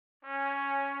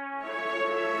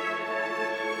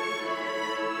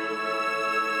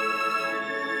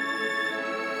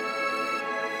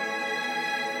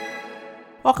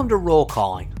Welcome to Roll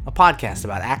Calling, a podcast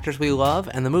about actors we love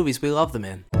and the movies we love them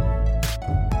in.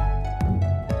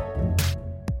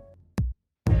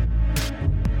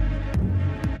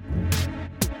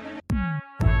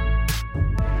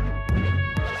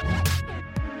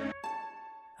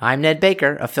 I'm Ned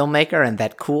Baker, a filmmaker and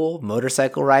that cool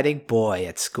motorcycle riding boy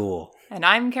at school. And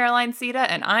I'm Caroline Sita,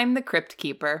 and I'm the Crypt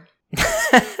Keeper.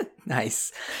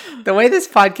 Nice. The way this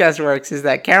podcast works is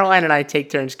that Caroline and I take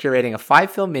turns curating a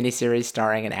 5-film miniseries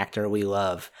starring an actor we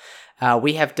love.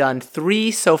 We have done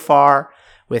 3 so far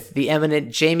with the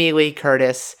eminent Jamie Lee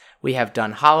Curtis. We have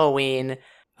done Halloween,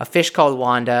 A Fish Called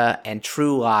Wanda, and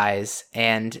True Lies.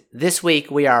 And this week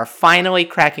we are finally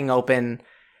cracking open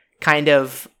kind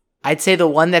of, I'd say, the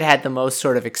one that had the most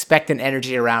sort of expectant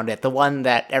energy around it. The one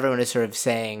that everyone is sort of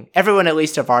saying, everyone at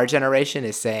least of our generation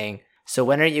is saying, so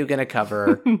when are you going to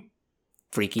cover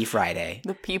Freaky Friday?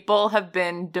 The people have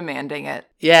been demanding it.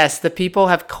 Yes, the people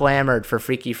have clamored for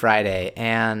Freaky Friday.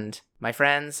 And my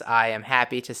friends, I am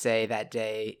happy to say that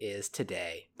day is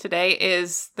today. Today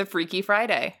is the Freaky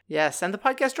Friday. Yes, and the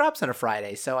podcast drops on a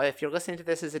Friday. So if you're listening to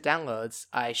this as it downloads,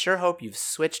 I sure hope you've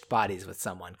switched bodies with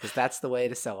someone, because that's the way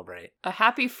to celebrate. A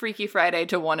happy Freaky Friday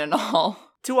to one and all.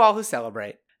 To all who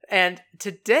celebrate. And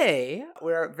today,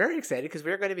 we're very excited because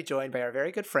we're going to be joined by our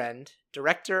very good friend,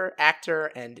 director, actor,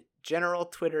 and general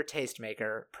Twitter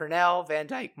tastemaker, Pernell Van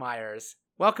Dyke Myers.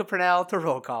 Welcome, Pernell, to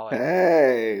Roll Calling.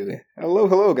 Hey!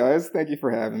 Hello, guys. Thank you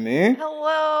for having me.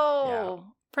 Hello!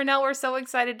 Yeah. Pernell, we're so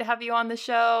excited to have you on the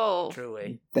show.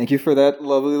 Truly. Thank you for that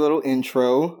lovely little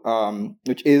intro,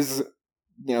 which is,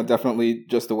 definitely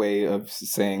just a way of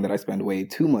saying that I spend way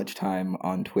too much time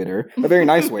on Twitter. A very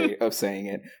nice way of saying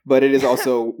it, but it is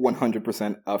also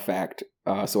 100% a fact,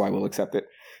 so I will accept it.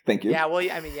 Thank you. Yeah, well,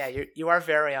 I mean, you are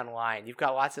very online. You've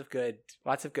got lots of good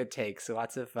takes, so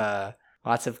lots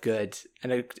of good.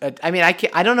 And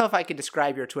I don't know if I could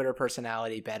describe your Twitter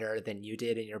personality better than you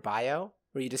did in your bio,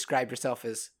 where you described yourself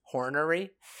as hornery.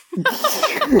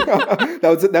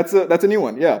 That's a new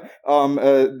one. Yeah.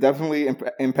 Definitely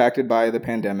impacted by the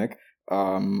pandemic.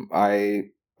 I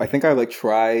think I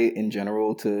try in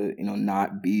general to,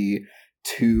 not be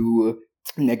too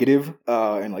negative,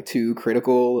 and too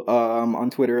critical, on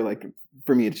Twitter.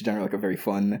 For me, it's generally a very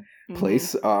fun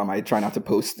place. I try not to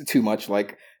post too much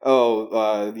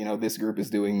this group is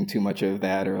doing too much of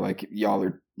that, or y'all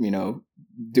are,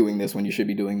 doing this when you should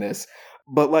be doing this.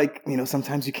 But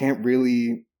sometimes you can't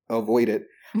really avoid it.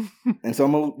 And so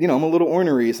I'm a little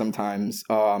ornery sometimes,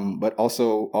 but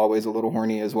also always a little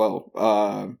horny as well.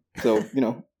 So,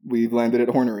 we've landed at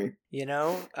hornery.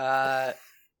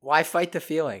 Why fight the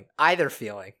feeling? Either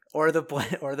feeling or the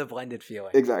blended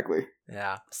feeling. Exactly.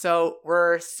 Yeah. So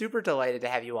we're super delighted to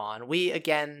have you on. We,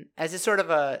 again, as a sort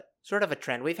of a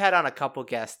trend, we've had on a couple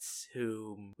guests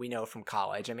who we know from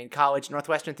college. I mean, college,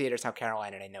 Northwestern Theater is how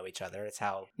Caroline and I know each other. It's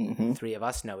how 3 of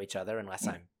us know each other, unless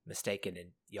I'm mistaken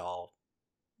and y'all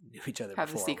knew each other have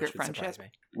before. Have a secret friendship. Surprise me.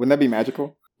 Wouldn't that be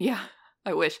magical? Yeah.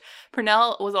 I wish.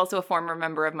 Pernell was also a former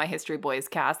member of my History Boys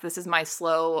cast. This is my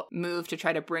slow move to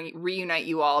try to reunite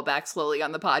you all back slowly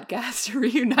on the podcast, to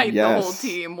reunite the whole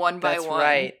team one by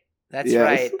one. That's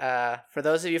right. For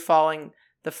those of you following,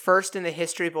 the first in the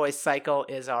History Boys cycle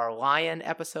is our Lion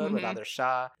episode with Adir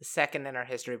Shah. The second in our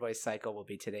History Boys cycle will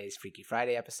be today's Freaky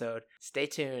Friday episode. Stay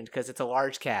tuned, because it's a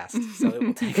large cast, so it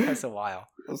will take us a while.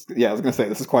 Yeah, I was going to say,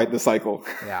 this is quite the cycle.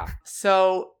 Yeah.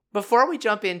 So Before we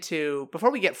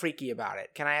get freaky about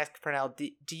it, can I ask, Pernell,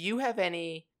 do you have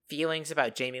any feelings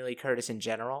about Jamie Lee Curtis in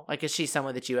general? Is she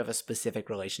someone that you have a specific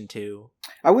relation to?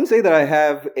 I wouldn't say that I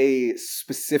have a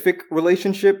specific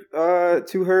relationship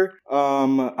to her.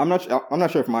 I'm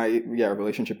not sure if my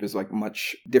relationship is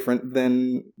much different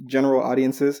than general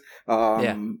audiences.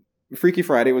 Freaky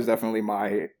Friday was definitely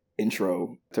my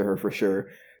intro to her for sure.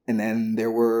 And then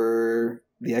there were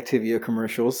the Activia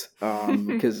commercials,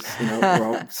 because we're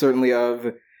all certainly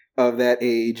of that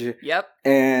age. Yep.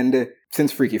 And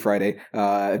since Freaky Friday,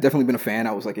 I've definitely been a fan.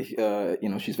 I was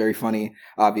she's very funny,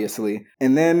 obviously.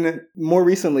 And then more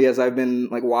recently, as I've been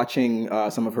watching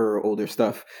some of her older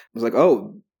stuff, I was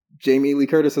oh, Jamie Lee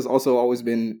Curtis has also always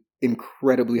been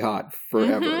incredibly hot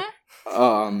forever.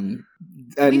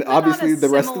 And obviously the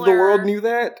rest of the world knew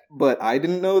that, but I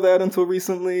didn't know that until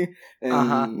recently.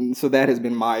 And so that has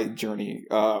been my journey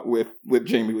with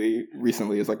Jamie Lee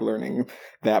recently, is learning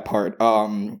that part.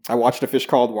 I watched A Fish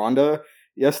Called Wanda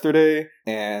yesterday,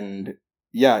 and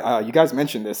you guys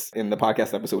mentioned this in the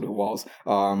podcast episode of Walls.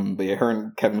 But her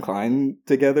and Kevin Kline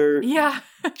together. Yeah.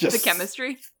 Just the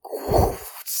chemistry.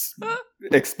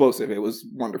 Explosive. It was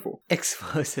wonderful.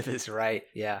 Explosive is right.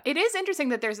 Yeah. It is interesting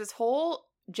that there's this whole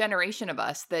generation of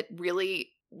us that really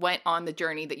went on the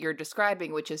journey that you're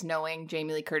describing, which is knowing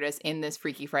Jamie Lee Curtis in this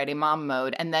Freaky Friday mom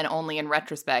mode, and then only in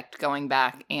retrospect going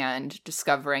back and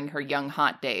discovering her young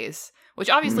hot days, which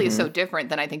obviously is so different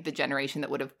than I think the generation that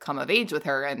would have come of age with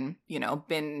her and, you know,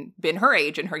 been her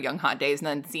age in her young hot days and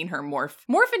then seen her morph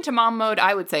into mom mode,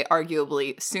 I would say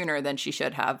arguably sooner than she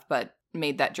should have, but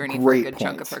made that journey for a good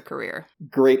chunk of her career.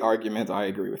 Great argument. I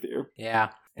agree with you.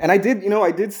 Yeah. And I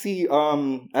did see,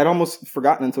 I'd almost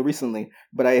forgotten until recently,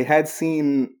 but I had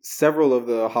seen several of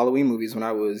the Halloween movies when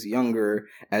I was younger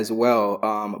as well.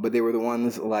 But they were the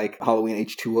ones like Halloween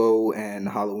H2O and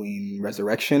Halloween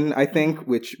Resurrection, I think,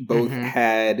 which both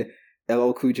had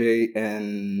LL Cool J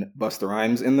and Busta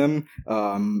Rhymes in them.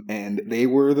 And they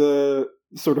were the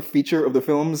sort of feature of the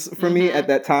films for me at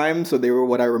that time. So they were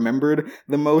what I remembered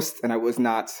the most. And I was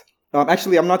not,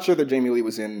 actually, I'm not sure that Jamie Lee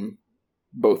was in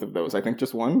both of those. I think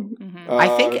just one. I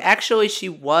think actually she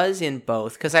was in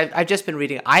both because I've just been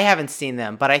reading. I haven't seen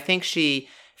them, but I think she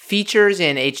features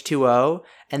in H2O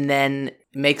and then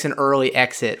makes an early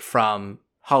exit from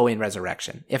Halloween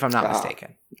Resurrection, if I'm not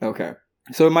mistaken. Okay.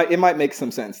 So it might make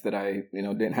some sense that I,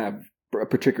 didn't have a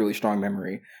particularly strong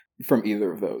memory from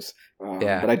either of those.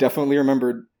 But I definitely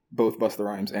remembered both Busta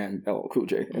Rhymes and LL Cool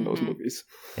J in those movies.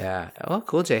 Yeah. LL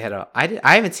Cool J had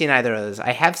I haven't seen either of those.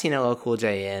 I have seen LL Cool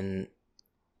J in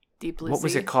Deep Blue Sea. What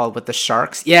was it called with the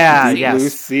sharks? Yeah, Deep Blue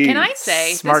Sea. Can I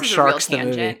say, Smart this is Sharks, a real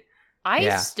tangent. The movie.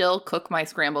 I still cook my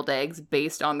scrambled eggs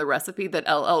based on the recipe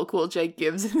that LL Cool J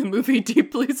gives in the movie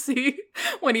Deep Blue Sea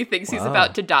when he thinks he's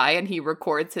about to die and he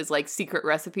records his secret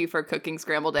recipe for cooking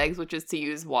scrambled eggs, which is to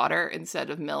use water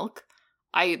instead of milk.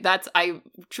 I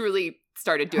truly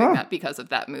started doing that because of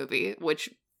that movie, which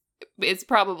is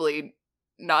probably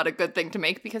not a good thing to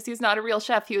make because he's not a real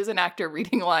chef. He was an actor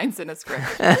reading lines in a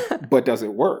script. But does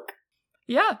it work?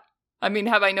 Yeah. I mean,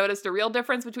 have I noticed a real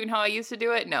difference between how I used to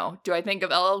do it? No. Do I think of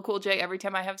LL Cool J every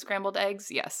time I have scrambled eggs?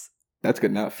 Yes. That's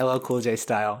good enough. LL Cool J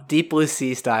style. Deep Blue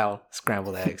Sea style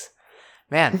scrambled eggs.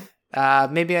 Man,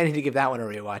 maybe I need to give that one a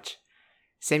rewatch.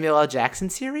 Samuel L. Jackson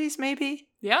series, maybe?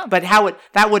 Yeah. But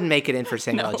that wouldn't make it in for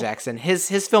Samuel L. Jackson. His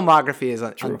filmography is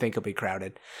unthinkably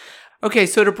crowded. Okay,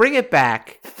 so to bring it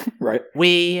back, right?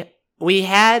 We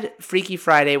had Freaky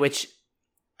Friday, which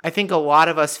I think a lot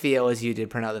of us feel, as you did,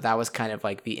 Pernell, that was kind of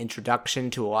like the introduction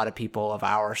to a lot of people of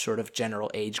our sort of general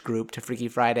age group to Freaky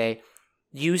Friday.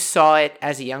 You saw it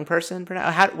as a young person,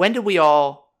 Pernell. When did we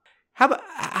all?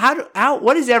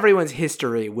 What is everyone's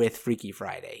history with Freaky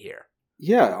Friday here?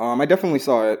 Yeah, I definitely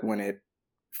saw it when it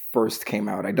first came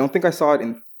out. I don't think I saw it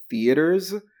in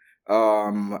theaters.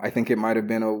 I think it might have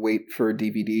been a wait for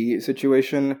DVD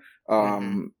situation.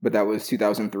 But that was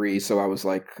 2003, so I was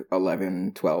like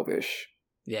 11, 12-ish.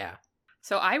 Yeah.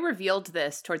 So I revealed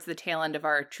this towards the tail end of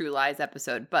our True Lies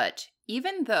episode, but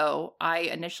even though I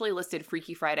initially listed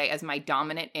Freaky Friday as my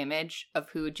dominant image of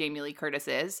who Jamie Lee Curtis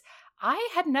is, I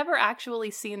had never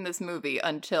actually seen this movie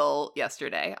until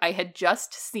yesterday. I had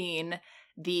just seen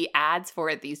the ads for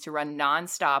it. They used to run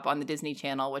nonstop on the Disney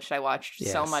Channel, which I watched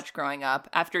so much growing up.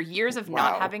 After years of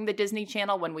not having the Disney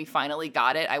Channel, when we finally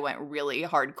got it, I went really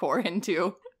hardcore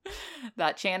into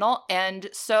that channel. And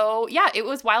so, yeah, it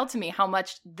was wild to me how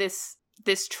much this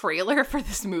trailer for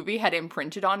this movie had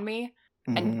imprinted on me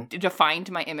and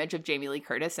defined my image of Jamie Lee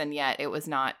Curtis. And yet it was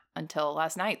not until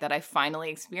last night that I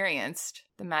finally experienced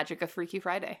the magic of Freaky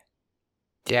Friday.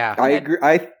 Yeah, I agree.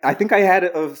 I think I had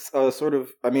a sort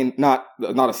of, I mean, not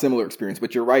a similar experience,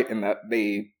 but you're right in that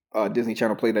they Disney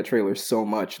Channel played that trailer so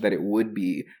much that it would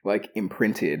be like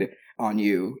imprinted on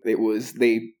you. It was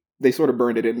they sort of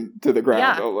burned it into the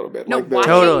ground a little bit. No, like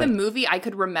watching the movie, I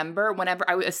could remember whenever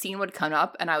a scene would come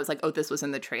up and I was like, oh, this was in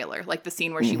the trailer. Like the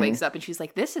scene where she wakes up and she's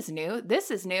like, this is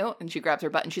new. And she grabs her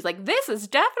butt and she's like, this is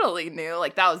definitely new.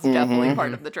 Like that was definitely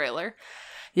part of the trailer.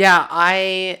 Yeah,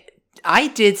 I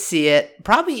did see it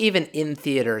probably even in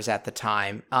theaters at the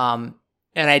time. And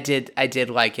I did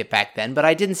like it back then, but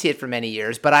I didn't see it for many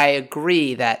years. But I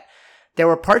agree that there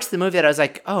were parts of the movie that I was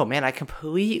like, oh man, I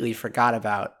completely forgot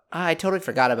about. I totally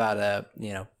forgot about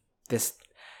this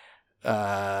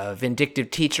vindictive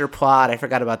teacher plot. I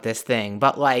forgot about this thing.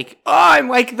 But like, oh, I'm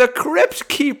like the Crypt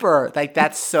Keeper. Like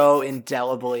that's so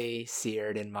indelibly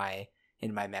seared in my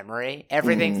memory.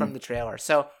 Everything from the trailer.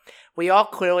 So we all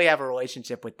clearly have a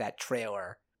relationship with that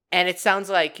trailer. And it sounds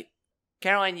like,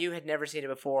 Caroline, you had never seen it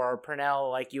before. Or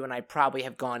Pernell, like you and I probably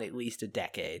have gone at least a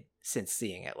decade since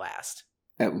seeing it last.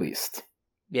 At least.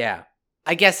 Yeah.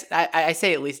 I guess I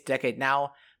say at least a decade.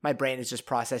 Now my brain is just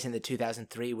processing that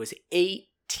 2003 was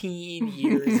 18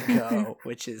 years ago,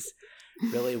 which is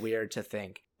really weird to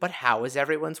think. But how was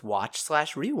everyone's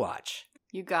watch/rewatch?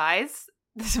 You guys,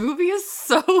 This movie is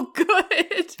so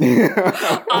good.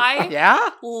 I Yeah?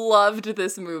 loved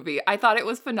this movie. I thought it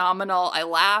was phenomenal. I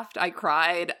laughed. I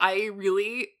cried. I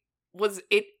really was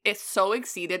it so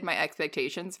exceeded my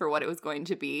expectations for what it was going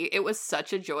to be. It was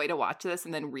such a joy to watch this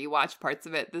and then rewatch parts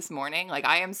of it this morning. Like,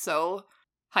 I am so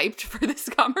hyped for this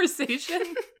conversation.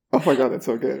 Oh my god, that's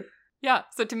so good. Yeah,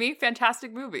 so to me,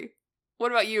 fantastic movie.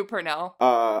 What about you, Pernell?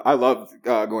 I loved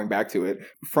going back to it.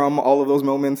 From all of those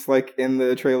moments, like, in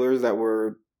the trailers that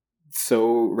were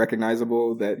so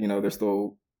recognizable that, you know, they're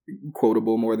still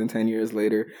quotable more than 10 years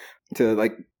later, to,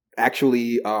 like,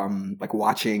 actually, like,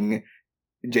 watching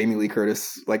Jamie Lee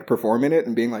Curtis, like, perform in it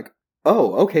and being like,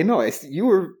 oh, okay, no, you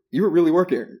were really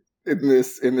working in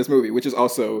this movie, which is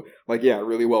also, like, yeah,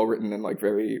 really well written and, like,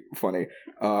 very funny.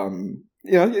 You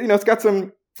know, it's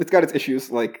got its issues,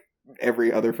 like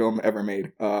every other film ever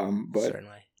made. But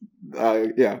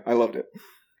certainly. yeah, I loved it.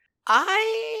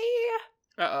 I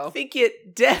Uh-oh. think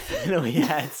it definitely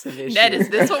had some issues. Ned, is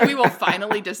this what we will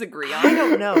finally disagree on? I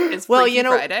don't know. Is Well, Freaky you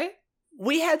know, Friday?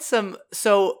 we had some.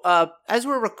 So, as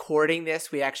we're recording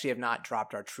this, we actually have not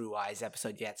dropped our True Lies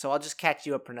episode yet. So I'll just catch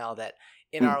you up, Pernell, that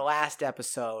in our last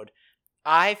episode,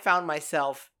 I found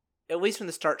myself, at least from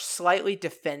the start, slightly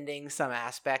defending some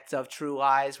aspects of True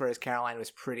Lies, whereas Caroline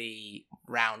was pretty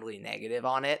roundly negative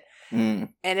on it. And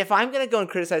if I'm going to go and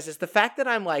criticize this, the fact that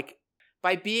I'm like,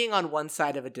 by being on one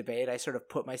side of a debate, I sort of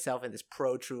put myself in this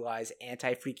pro-True Lies,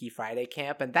 anti-Freaky Friday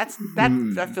camp, and that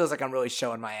feels like I'm really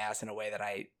showing my ass in a way that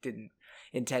I didn't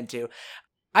intend to.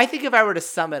 I think if I were to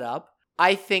sum it up,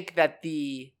 I think that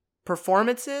the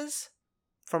performances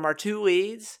from our two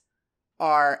leads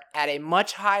are at a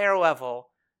much higher level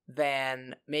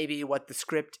than maybe what the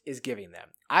script is giving them.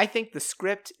 I think the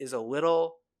script is a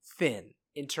little thin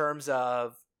in terms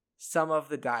of some of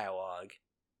the dialogue.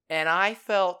 And I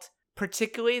felt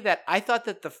particularly that I thought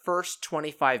that the first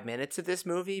 25 minutes of this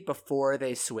movie before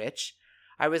they switch,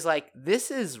 I was like,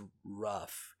 this is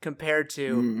rough compared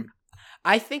to,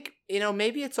 I think, you know,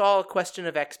 maybe it's all a question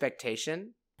of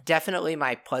expectation. Definitely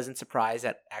my pleasant surprise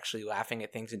at actually laughing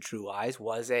at things in True Lies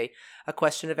was a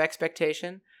question of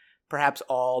expectation. Perhaps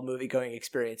all movie-going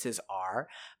experiences are.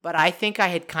 But I think I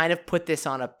had kind of put this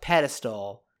on a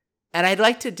pedestal. And I'd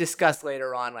like to discuss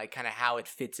later on, like, kind of how it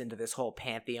fits into this whole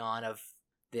pantheon of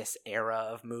this era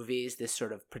of movies, this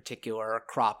sort of particular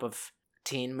crop of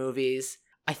teen movies.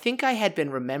 I think I had been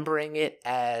remembering it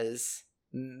as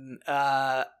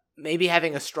maybe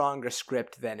having a stronger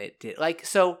script than it did. Like,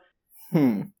 so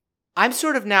I'm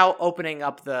sort of now opening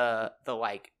up the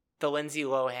Lindsay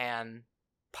Lohan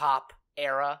pop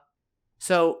era.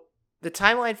 So the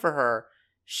timeline for her,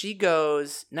 she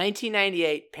goes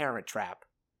 1998 Parent Trap,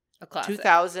 A classic.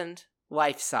 2000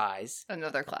 Life Size,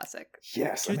 Another classic.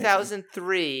 Yes.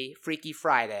 2003 Freaky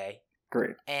Friday,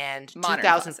 Great. and Modern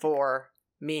 2004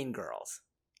 Mean Girls.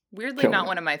 Weirdly, Killing not it.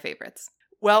 one of my favorites.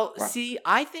 Well, Wow. see,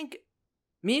 I think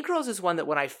Mean Girls is one that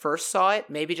when I first saw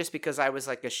it, maybe just because I was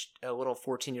like a little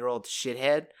 14-year-old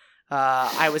shithead,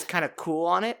 I was kind of cool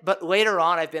on it. But later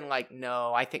on, I've been like,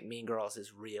 no, I think Mean Girls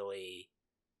is really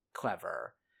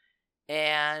clever.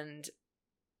 And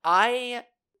I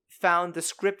found the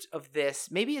script of this,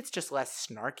 maybe it's just less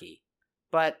snarky,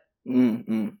 but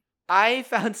I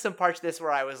found some parts of this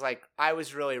where I was like, I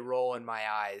was really rolling my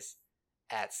eyes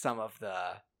at some of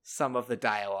the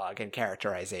dialogue and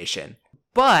characterization.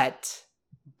 But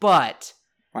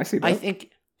I see that.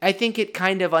 I think it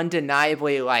kind of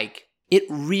undeniably, like, it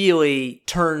really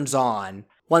turns on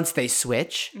once they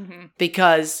switch,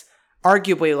 because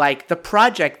arguably, like, the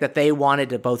project that they wanted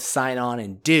to both sign on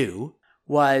and do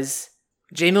was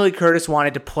Jamie Lee Curtis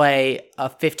wanted to play a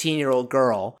 15-year-old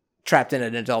girl trapped in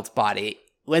an adult's body.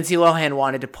 Lindsay Lohan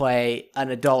wanted to play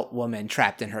an adult woman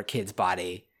trapped in her kid's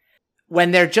body.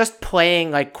 When they're just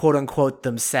playing, like, quote-unquote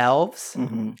themselves,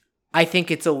 I think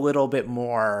it's a little bit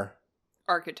more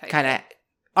Archetype. kind of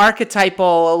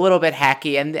archetypal, a little bit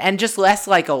hacky, and just less,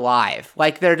 like, alive.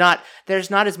 Like, there's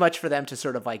not as much for them to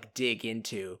sort of, like, dig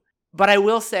into. But I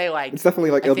will say, like, it's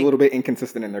definitely, like, I think little bit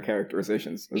inconsistent in their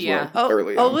characterizations as well.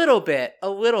 Early a on. little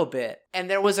bit. And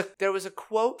there was a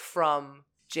quote from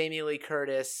Jamie Lee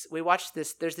Curtis. We watched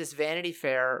this. There's this Vanity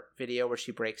Fair video where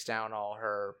she breaks down all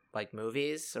her, like,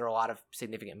 movies, or a lot of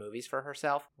significant movies for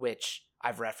herself, which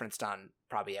I've referenced on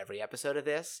probably every episode of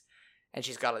this. And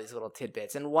she's got all these little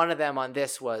tidbits. And one of them on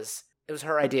this was, it was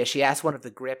her idea. She asked one of the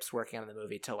grips working on the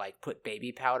movie to, like, put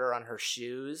baby powder on her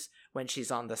shoes when she's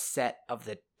on the set of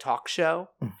the talk show,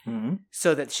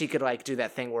 so that she could, like, do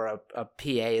that thing where a PA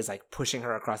is, like, pushing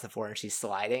her across the floor and she's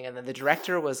sliding. And then the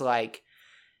director was like,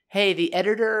 hey, the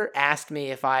editor asked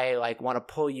me if I like want to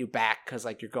pull you back because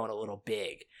like you're going a little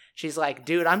big. She's like,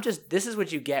 dude, this is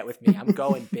what you get with me. I'm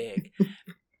going big.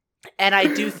 And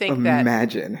I do think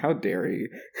Imagine, how dare you?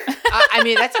 I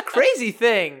mean, that's a crazy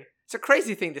thing. It's a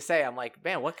crazy thing to say. I'm like,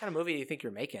 man, what kind of movie do you think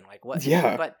you're making? Like, what?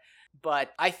 Yeah.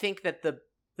 But I think that the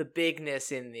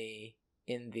bigness in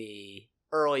the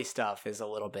early stuff is a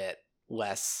little bit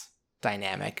less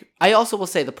dynamic. I also will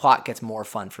say the plot gets more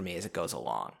fun for me as it goes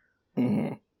along.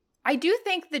 Mm-hmm. I do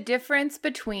think the difference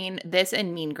between this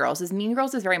and Mean Girls is Mean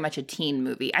Girls is very much a teen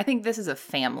movie. I think this is a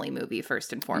family movie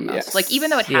first and foremost. Yes. Like,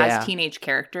 even though it has teenage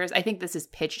characters, I think this is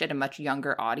pitched at a much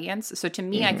younger audience. So to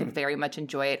me, I could very much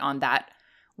enjoy it on that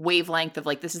wavelength of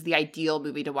like, this is the ideal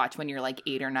movie to watch when you're like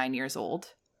 8 or 9 years old.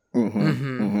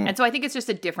 And so I think it's just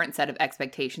a different set of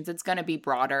expectations. It's going to be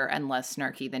broader and less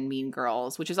snarky than Mean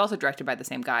Girls, which is also directed by the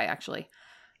same guy, actually.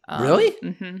 Really?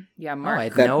 Mm-hmm. Yeah, Mark. I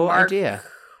had no idea.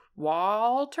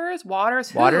 Waters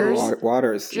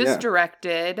just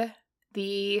directed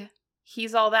the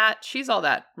He's All That, She's All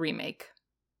That remake.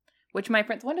 Which, my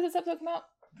friends, when did this episode come out?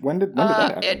 When did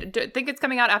that happen? I think it's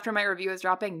coming out after my review is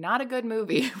dropping. Not a good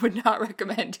movie. Would not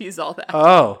recommend He's All That.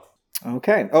 Oh.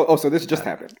 Okay. Oh, so this just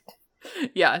happened.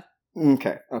 Yeah.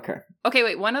 Okay,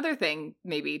 wait, one other thing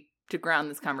maybe to ground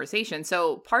this conversation.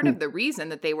 So part of the reason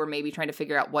that they were maybe trying to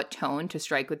figure out what tone to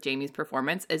strike with Jamie's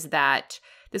performance is that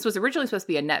this was originally supposed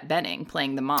to be Annette Bening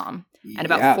playing the mom. And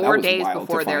about 4 days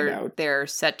before they're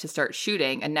set to start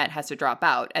shooting, Annette has to drop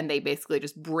out, and they basically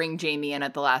just bring Jamie in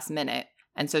at the last minute.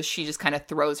 And so she just kind of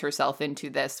throws herself into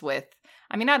this with,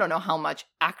 I mean, I don't know how much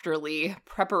actorly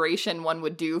preparation one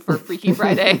would do for Freaky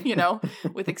Friday,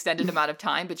 with extended amount of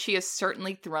time, but she is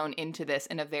certainly thrown into this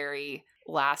in a very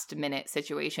last minute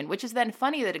situation, which is then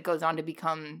funny that it goes on to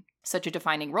become such a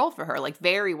defining role for her, like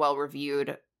very well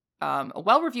reviewed, a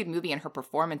well-reviewed movie, and her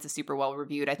performance is super well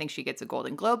reviewed. I think she gets a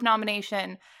Golden Globe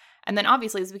nomination. And then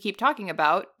obviously, as we keep talking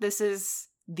about, this is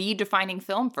the defining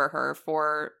film for her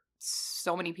for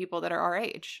so many people that are our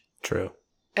age. True.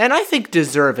 And I think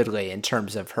deservedly in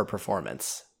terms of her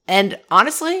performance. And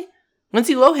honestly,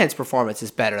 Lindsay Lohan's performance is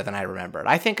better than I remembered.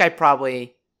 I think I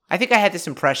had this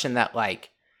impression that like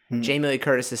Jamie Lee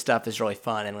Curtis's stuff is really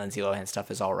fun and Lindsay Lohan's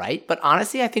stuff is all right. But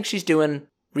honestly, I think she's doing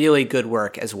really good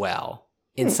work as well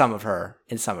in some of her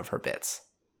bits.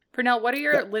 Pernell, what are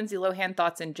your Lindsay Lohan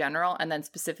thoughts in general, and then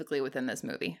specifically within this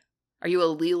movie? Are you a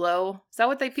Lilo? Is that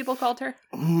what people called her?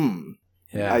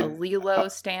 Yeah, a Lilo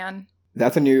stan.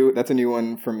 That's a new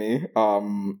one for me.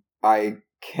 I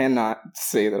cannot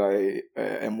say that I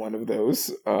am one of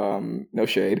those. No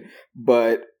shade,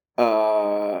 but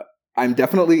I'm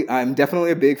definitely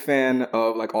a big fan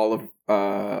of like all of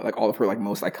her like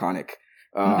most iconic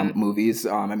movies.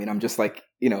 I mean, I'm just like,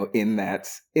 in that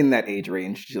age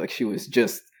range. She was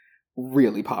just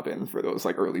really popping for those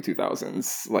like early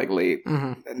 2000s, like late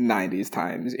 90s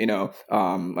times, we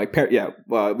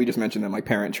just mentioned them, like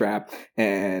Parent Trap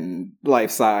and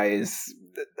Life Size,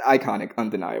 iconic,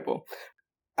 undeniable.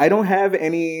 I don't have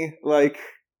any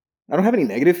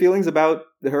negative feelings about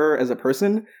her as a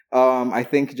person. I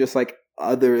think just like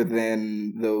other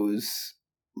than those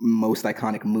most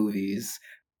iconic movies,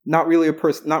 not really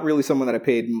someone that I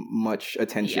paid much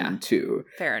attention to.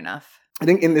 Fair enough. I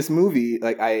think in this movie,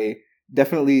 like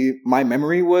my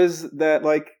memory was that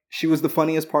like she was the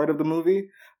funniest part of the movie.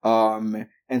 And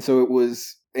so it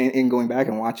was in going back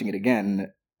and watching it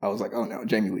again, I was like, oh no,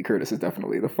 Jamie Lee Curtis is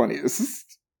definitely the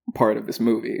funniest part of this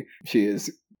movie. She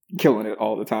is killing it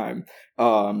all the time.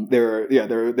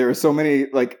 There are so many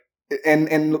like,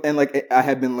 and like I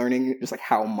had been learning just like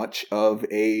how much of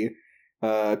a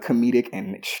comedic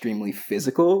and extremely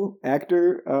physical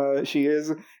actor she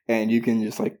is, and you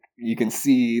can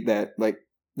see that like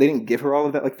they didn't give her all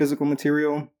of that like physical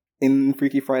material in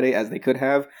Freaky Friday as they could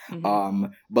have.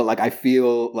 But like I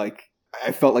felt like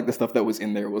the stuff that was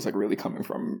in there was like really coming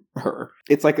from her.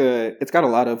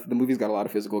 The movie's got a lot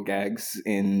of physical gags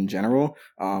in general,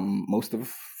 most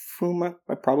of whom I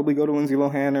probably go to Lindsay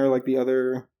Lohan or like the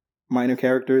other minor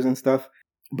characters and stuff.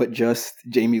 But just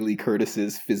Jamie Lee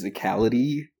Curtis's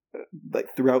physicality,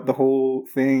 like throughout the whole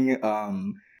thing,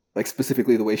 like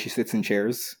specifically the way she sits in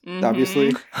chairs,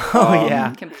 obviously.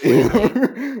 Yeah,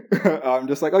 completely. I'm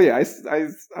just like, oh yeah, I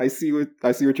see what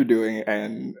you're doing,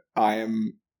 and I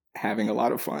am having a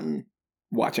lot of fun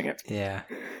watching it. Yeah.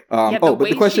 But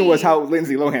the question was how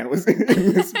Lindsay Lohan was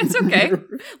in this It's okay.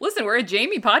 Listen, we're a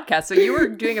Jamie podcast, so you were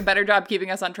doing a better job keeping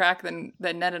us on track than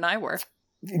Ned and I were.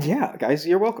 Yeah, guys,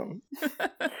 you're welcome.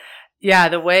 Yeah,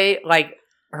 the way, like,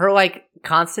 her, like,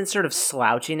 constant sort of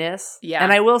slouchiness. Yeah.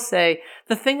 And I will say,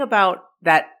 the thing about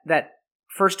that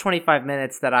first 25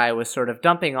 minutes that I was sort of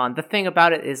dumping on. The thing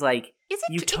about it is like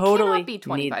you totally it cannot be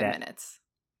 25 need that. minutes.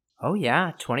 Oh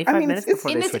yeah, 25 minutes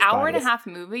before in they this switch hour bodies. and a half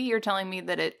movie, you're telling me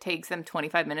that it takes them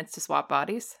 25 minutes to swap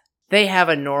bodies? They have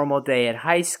a normal day at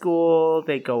high school.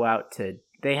 They go out to.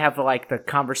 They have like the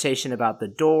conversation about the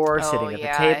door, sitting at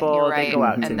the table. You're right. They go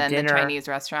out to and then dinner. the Chinese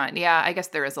restaurant. Yeah, I guess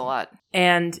there is a lot.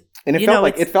 And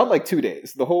it felt like 2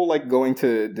 days. The whole like going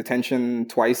to detention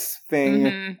twice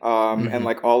thing, and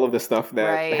like all of the stuff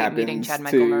that happens meeting Chad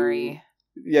Michael Murray.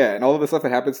 Yeah, and all of the stuff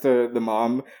that happens to the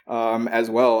mom as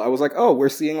well. I was like, oh, we're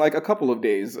seeing like a couple of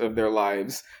days of their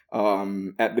lives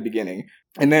at the beginning,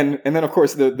 and then of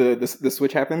course the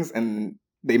switch happens, and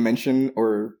they mention,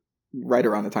 or right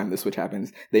around the time the switch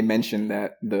happens, they mention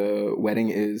that the wedding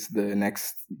is the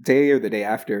next day or the day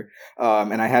after,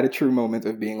 and I had a true moment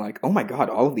of being like, oh my god,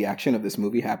 all of the action of this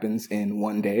movie happens in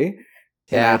one day.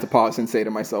 And I had to pause and say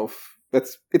to myself,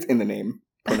 it's in the name,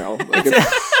 Cornell. Like,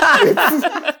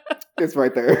 it's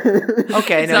right there.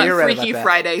 Okay, it's no, not you're right Freaky about that.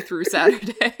 Friday through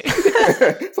Saturday.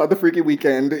 It's not the Freaky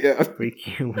Weekend. Yeah,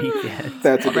 Freaky Weekend.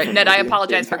 That's all right, Ned. I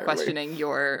apologize for questioning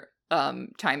your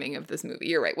timing of this movie.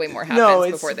 You're right. Way more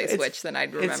happens before they switch than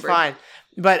I'd remember. It's fine.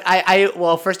 But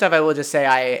well, first off, I will just say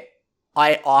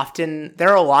I often, there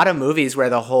are a lot of movies where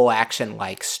the whole action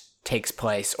like takes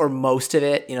place, or most of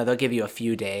it. They'll give you a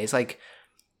few days. Like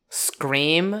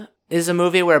Scream is a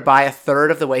movie where by a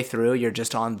third of the way through, you're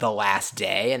just on the last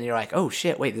day, and you're like, oh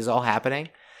shit, wait, this is all happening.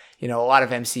 A lot of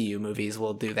MCU movies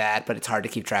will do that, but it's hard to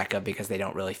keep track of because they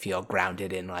don't really feel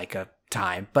grounded in like a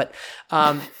time. But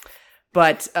I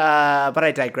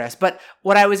digress. But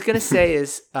what I was going to say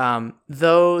is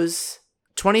those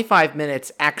 25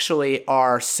 minutes actually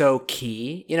are so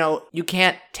key. You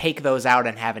can't take those out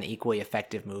and have an equally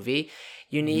effective movie.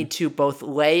 You need to both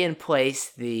lay in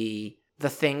place the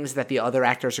things that the other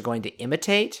actors are going to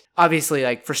imitate. Obviously,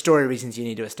 like for story reasons, you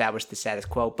need to establish the status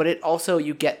quo. But it also,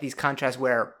 you get these contrasts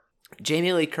where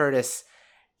Jamie Lee Curtis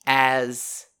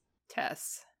as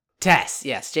Tess,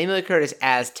 yes. Jamie Lee Curtis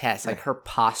as Tess, like her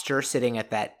posture sitting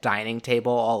at that dining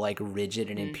table all like rigid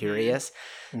and imperious,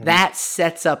 that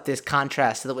sets up this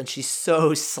contrast so that when she's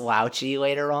so slouchy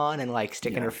later on and like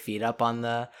sticking her feet up on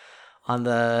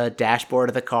the dashboard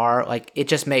of the car, like it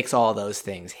just makes all those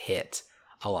things hit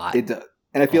a lot. It does.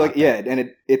 And I feel like, and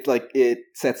it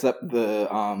sets up the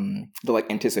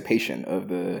like anticipation of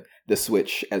the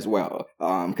switch as well.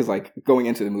 Because like going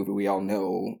into the movie, we all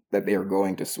know that they are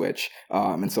going to switch.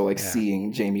 And so like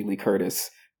seeing Jamie Lee Curtis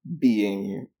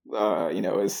being,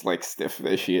 as like stiff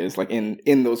as she is, like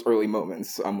in those early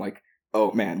moments, I'm like,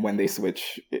 oh man, when they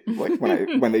switch, like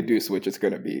when they do switch, it's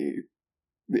gonna be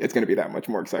that much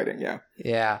more exciting. Yeah.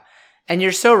 Yeah. And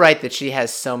you're so right that she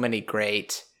has so many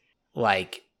great,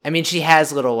 like, I mean, she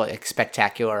has little like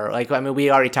spectacular, like, I mean,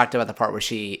 we already talked about the part where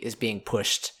she is being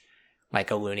pushed like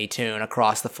a Looney Tune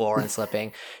across the floor and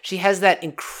slipping. She has that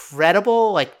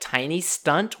incredible like tiny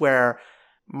stunt where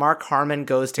Mark Harmon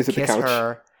goes to kiss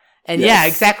her. And yeah,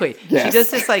 exactly. Yes. She does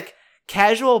this like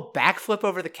casual backflip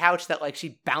over the couch that like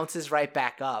she bounces right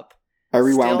back up. I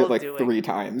rewound it like 3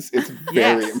 times. It's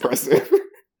very impressive.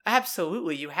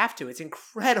 Absolutely, you have to. It's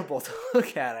incredible to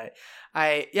look at it.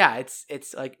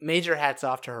 It's like major hats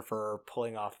off to her for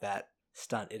pulling off that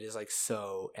stunt. It is like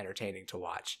so entertaining to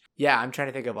watch. Yeah, I'm trying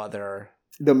to think of other.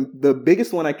 The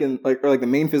biggest one I can like, or like the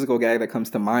main physical gag that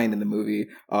comes to mind in the movie,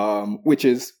 which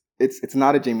is it's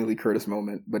not a Jamie Lee Curtis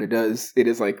moment, but it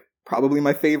is like probably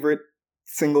my favorite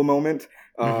single moment.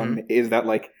 Is that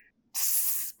like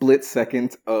split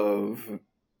second of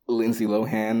Lindsay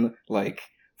Lohan like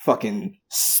fucking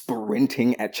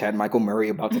sprinting at Chad Michael Murray,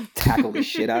 about to tackle the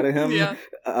shit out of him,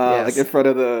 like in front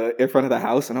of the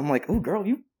house, and I'm like, oh girl,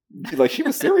 you like, she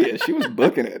was serious, she was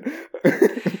booking it.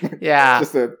 Yeah,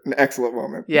 just an excellent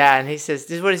moment. Yeah, and he says,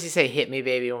 what does he say? Hit me,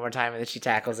 baby, one more time, and then she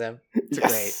tackles him. It's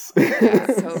great. Yeah,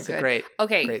 so it's good. Great.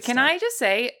 Okay, great can stuff. I just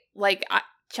say, like,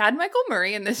 Chad Michael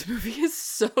Murray in this movie is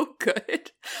so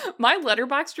good. My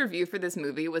Letterboxd review for this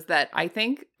movie was that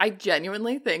I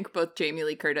genuinely think both Jamie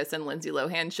Lee Curtis and Lindsay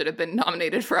Lohan should have been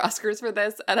nominated for Oscars for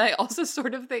this. And I also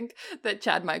sort of think that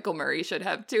Chad Michael Murray should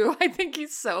have too. I think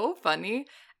he's so funny.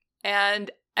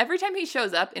 And every time he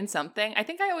shows up in something, I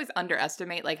think I always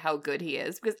underestimate like how good he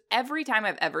is, because every time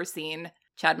I've ever seen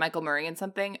Chad Michael Murray in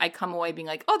something, I come away being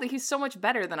like, oh, he's so much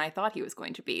better than I thought he was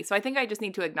going to be. So I think I just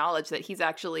need to acknowledge that he's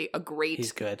actually a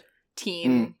great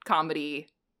teen comedy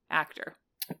actor.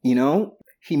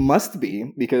 He must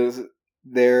be, because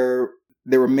there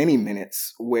were many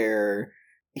minutes where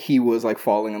he was like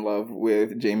falling in love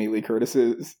with Jamie Lee Curtis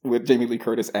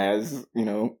as,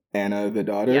 Anna the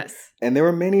daughter. Yes. And there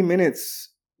were many minutes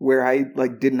where I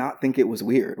like did not think it was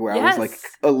weird, where I was like Yes.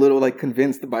 a little like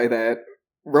convinced by that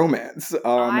romance.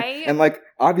 And like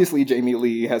obviously Jamie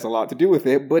Lee has a lot to do with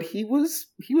it, but he was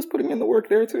putting in the work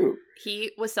there too.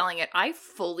 He was selling it. I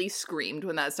fully screamed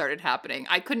when that started happening.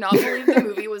 I could not believe the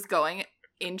movie was going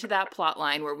into that plot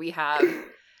line where we have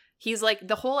he's like,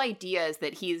 the whole idea is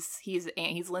that he's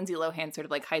Lindsay Lohan's sort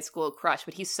of like high school crush,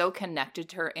 but he's so connected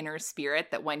to her inner spirit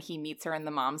that when he meets her in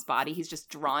the mom's body, he's just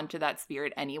drawn to that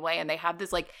spirit anyway. And they have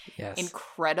this like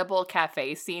incredible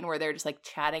cafe scene where they're just like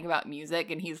chatting about music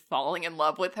and he's falling in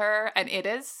love with her. And it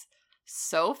is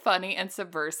so funny and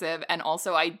subversive. And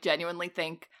also I genuinely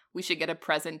think we should get a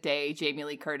present day Jamie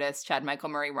Lee Curtis, Chad Michael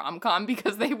Murray rom-com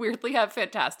because they weirdly have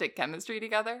fantastic chemistry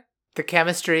together. The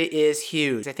chemistry is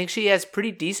huge. I think she has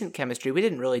pretty decent chemistry. We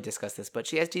didn't really discuss this, but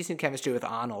she has decent chemistry with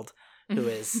Arnold, who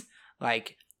is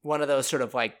like one of those sort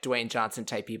of like Dwayne Johnson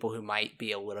type people who might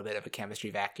be a little bit of a chemistry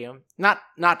vacuum. Not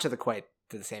to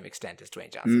the same extent as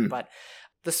Dwayne Johnson, but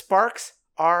the sparks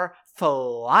are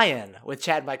flying with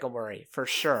Chad Michael Murray for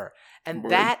sure. And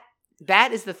that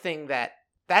is the thing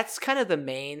that's kind of the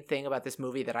main thing about this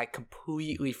movie that I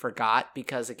completely forgot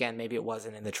because again, maybe it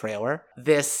wasn't in the trailer.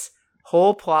 This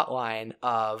whole plot line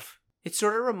of it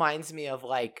sort of reminds me of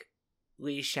like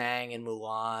Li Shang and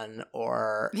Mulan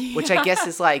which I guess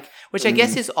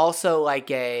is also like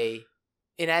in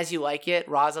As You Like It,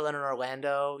 Rosalind and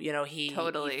Orlando, you know, he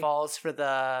falls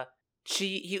for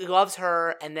he loves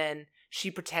her and then she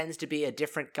pretends to be a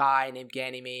different guy named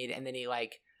Ganymede and then he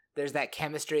like there's that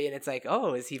chemistry and it's like,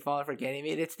 oh, is he falling for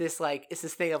Ganymede? It's this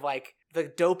thing of like the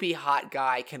dopey hot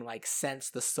guy can like sense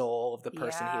the soul of the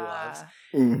person he loves.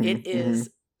 Mm-hmm, it is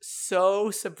so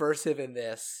subversive in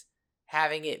this,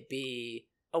 having it be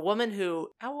a woman who,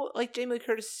 like Jamie Lee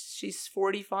Curtis, she's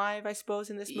 45, I suppose,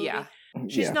 in this movie. Yeah.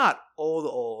 She's not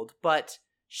old, but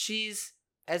she's,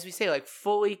 as we say, like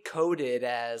fully coded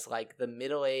as like the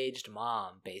middle-aged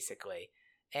mom, basically.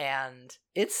 And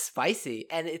it's spicy,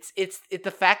 and it's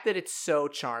the fact that it's so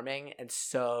charming and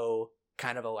so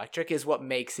kind of electric is what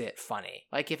makes it funny.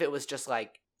 Like if it was just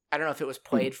like, I don't know, if it was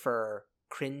played for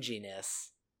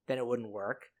cringiness, then it wouldn't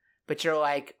work. But you're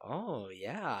like, oh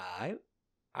yeah,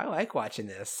 I like watching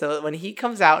this. So when he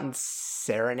comes out and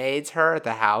serenades her at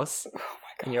the house,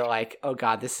 and you're like, oh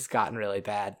god, this has gotten really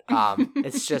bad.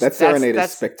 It's just that serenade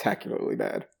is spectacularly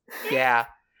bad. Yeah.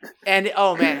 And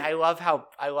oh man, I love how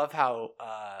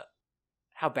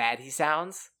bad he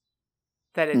sounds.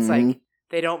 That it's like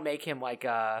they don't make him like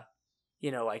a,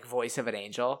 you know, like voice of an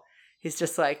angel. He's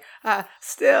just like, I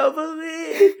still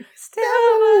believe.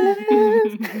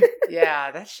 Yeah,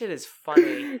 that shit is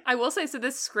funny. I will say, so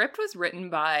this script was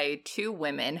written by two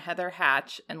women, Heather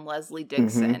Hatch and Leslie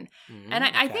Dixon. And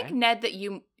I think, Ned, that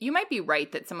you might be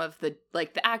right that some of the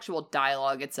actual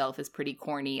dialogue itself is pretty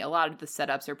corny. A lot of the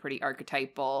setups are pretty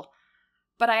archetypal.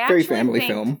 But I actually think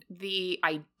film. The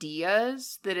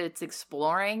ideas that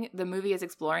the movie is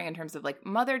exploring in terms of like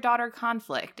mother-daughter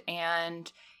conflict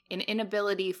and an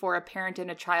inability for a parent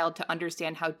and a child to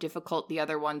understand how difficult the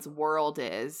other one's world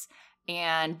is.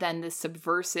 And then the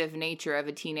subversive nature of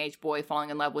a teenage boy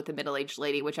falling in love with a middle-aged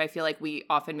lady, which I feel like we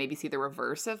often maybe see the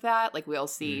reverse of that. Like we'll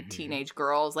see teenage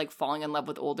girls like falling in love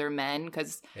with older men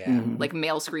because like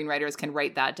male screenwriters can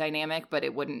write that dynamic, but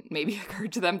it wouldn't maybe occur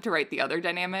to them to write the other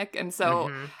dynamic. And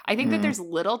so I think that there's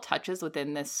little touches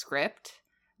within this script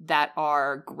that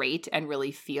are great and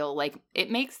really feel like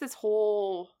it makes this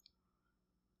whole...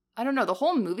 I don't know, the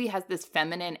whole movie has this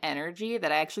feminine energy that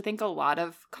I actually think a lot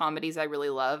of comedies I really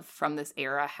love from this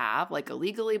era have, like a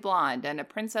Legally Blonde and a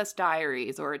Princess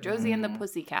Diaries or a Josie and the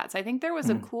Pussycats. I think there was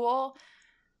a cool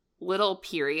little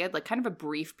period, like kind of a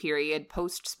brief period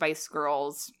post Spice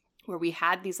Girls, where we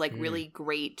had these like really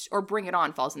great, or Bring It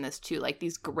On falls in this too, like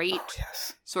these great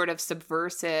sort of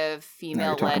subversive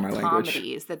female-led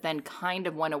comedies that then kind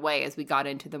of went away as we got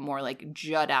into the more like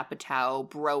Judd Apatow,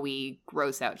 bro-y,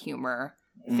 gross-out humor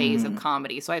phase of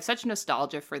comedy. So I have such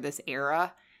nostalgia for this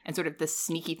era and sort of the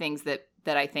sneaky things that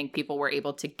I think people were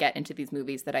able to get into these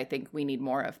movies that I think we need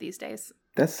more of these days.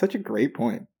 That's such a great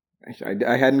point.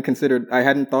 I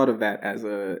hadn't thought of that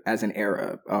as an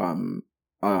era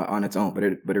on its own, but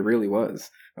it really was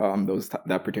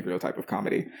that particular type of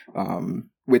comedy,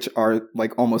 which are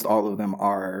like almost all of them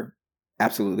are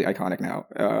absolutely iconic now,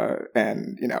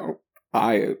 and you know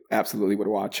I absolutely would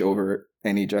watch over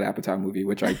any Judd Apatow movie,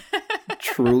 which I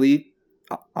truly,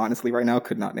 honestly, right now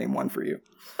could not name one for you.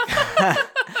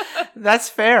 That's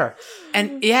fair.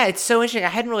 And yeah, it's so interesting. I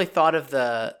hadn't really thought of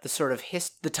the sort of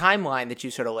the timeline that you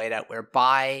sort of laid out, where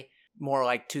by more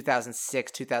like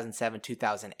 2006, 2007,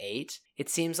 2008, it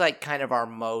seems like kind of our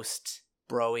most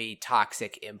bro-y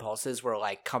toxic impulses were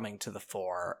like coming to the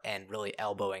fore and really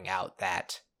elbowing out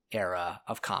that era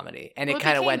of comedy. And it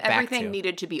kind of went back to everything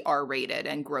needed to be R-rated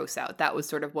and gross out. That was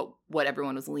sort of what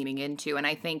everyone was leaning into. And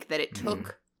I think that it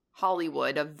took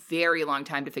Hollywood a very long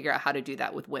time to figure out how to do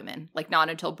that with women. Like, not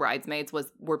until Bridesmaids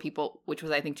were people, which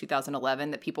was I think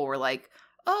 2011, that people were like,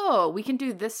 oh, we can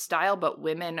do this style, but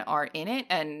women are in it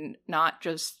and not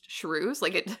just shrews.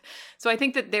 Like it. So I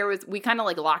think that we kind of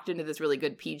like locked into this really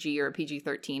good PG or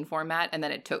PG-13 format, and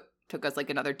then it took us like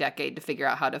another decade to figure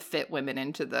out how to fit women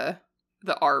into the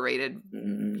R-rated,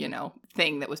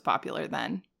 thing that was popular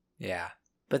then. Yeah,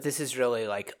 but this is really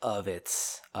like of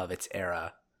its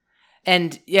era.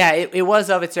 And yeah, it was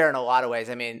of its era in a lot of ways.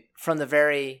 I mean, from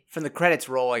the credits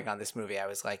rolling on this movie, I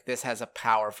was like, this has a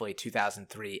powerfully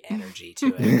 2003 energy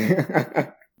to it.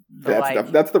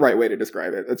 That's the right way to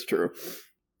describe it. That's true.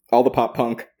 All the pop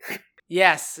punk.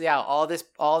 Yes, yeah, all this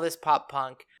pop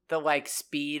punk. The like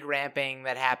speed ramping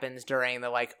that happens during the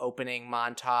like opening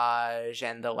montage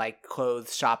and the like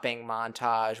clothes shopping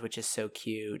montage, which is so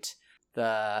cute.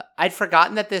 I'd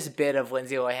forgotten that this bit of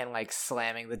Lindsay Lohan like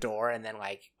slamming the door and then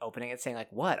like opening it saying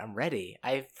like, what, I'm ready.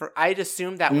 I'd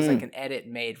assumed that was like an edit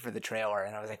made for the trailer,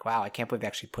 and I was like, wow, I can't believe they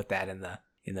actually put that in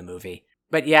the movie.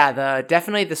 But yeah,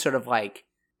 definitely the sort of like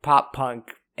pop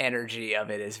punk energy of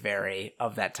it is very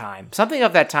of that time. Something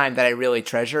of that time that I really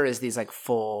treasure is these like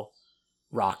full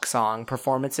rock song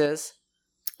performances.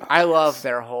 I love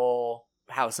their whole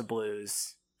House of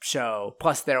Blues show,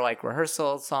 plus their like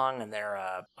rehearsal song and their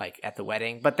like at the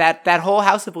wedding. But that whole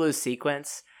House of Blues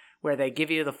sequence where they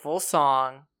give you the full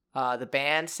song, the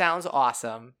band sounds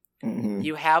awesome. Mm-hmm.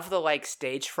 You have the like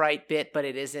stage fright bit, but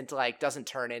it isn't like doesn't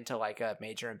turn into like a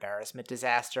major embarrassment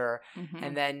disaster. Mm-hmm.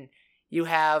 And then you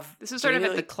have this is sort of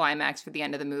at the climax for the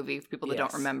end of the movie for people that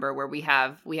don't remember, where we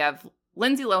have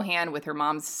Lindsay Lohan with her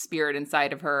mom's spirit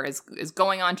inside of her is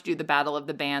going on to do the Battle of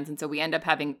the Bands, and so we end up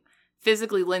having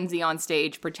physically Lindsay on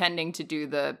stage pretending to do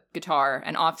the guitar,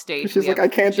 and off stage she's like, I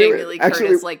can't do it. Jamie Lee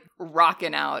Curtis like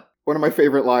rocking out. One of my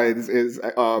favorite lines is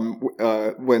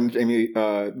when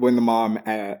the mom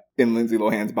in Lindsay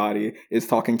Lohan's body is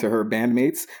talking to her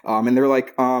bandmates, and they're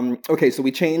like, okay, so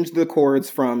we changed the chords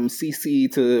from CC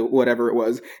to whatever it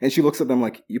was, and she looks at them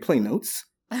like, you play notes?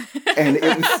 And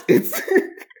it's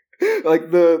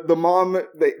like the mom,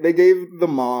 they gave the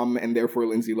mom and therefore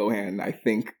Lindsay Lohan, I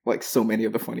think, like so many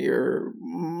of the funnier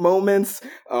moments.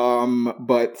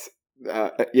 But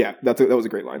yeah, that was a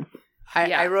great line.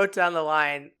 I wrote down the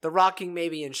line, the rocking may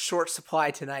be in short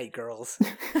supply tonight, girls.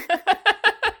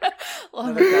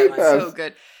 Love it. So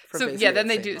good. So yeah, then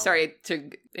they do, moment. Sorry to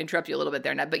interrupt you a little bit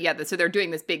there, Ned, but yeah, so they're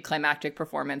doing this big climactic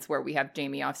performance where we have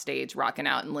Jamie off stage rocking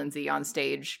out and Lindsay on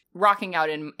stage rocking out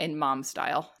in mom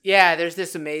style. Yeah, there's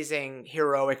this amazing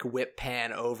heroic whip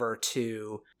pan over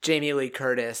to Jamie Lee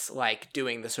Curtis, like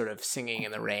doing the sort of singing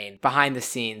in the rain, behind the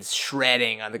scenes,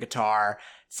 shredding on the guitar.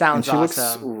 Sounds and she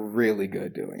awesome. Looks really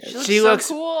good doing it. She looks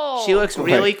cool. She looks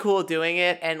really cool doing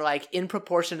it, and like in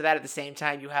proportion to that, at the same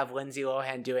time, you have Lindsay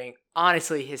Lohan doing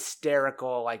honestly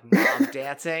hysterical like mom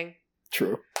dancing.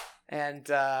 True. And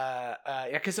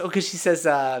because she says,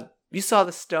 "You saw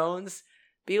the Stones,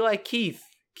 be like Keith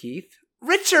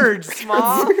Richards,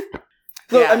 mom."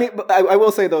 So yeah. I mean, I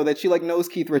will say though that she like knows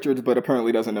Keith Richards, but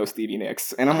apparently doesn't know Stevie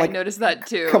Nicks, and I noticed that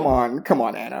too. Come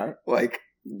on, Anna, like.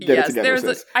 Get it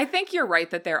together, I think you're right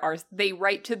that they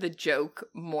write to the joke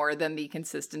more than the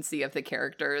consistency of the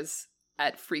characters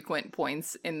at frequent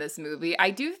points in this movie. I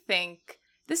do think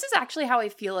this is actually how I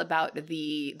feel about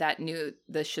the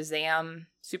Shazam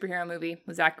superhero movie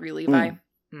with Zachary Levi,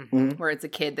 where it's a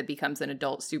kid that becomes an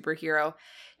adult superhero.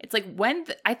 It's like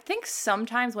I think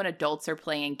sometimes when adults are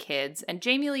playing kids, and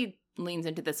Jamie Lee leans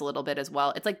into this a little bit as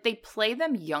well, it's like they play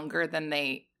them younger than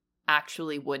they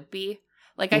actually would be.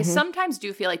 Like, I sometimes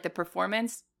do feel like the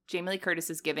performance Jamie Lee Curtis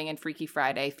is giving in Freaky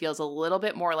Friday feels a little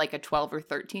bit more like a 12 or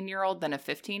 13-year-old than a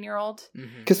 15-year-old.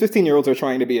 Because 15-year-olds are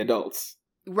trying to be adults.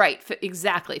 Right,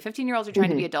 exactly. 15-year-olds are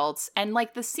trying to be adults. And,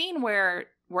 like, the scene where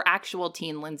actual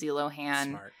teen Lindsay Lohan...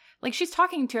 Smart. Like, she's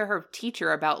talking to her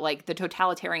teacher about, like, the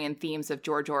totalitarian themes of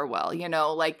George Orwell, you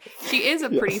know? Like, she is a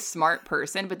pretty smart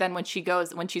person, but then when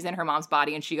she's in her mom's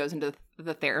body and she goes into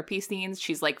the therapy scenes,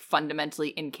 she's, like,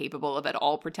 fundamentally incapable of at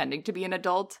all pretending to be an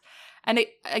adult. And,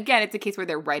 it's a case where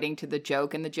they're writing to the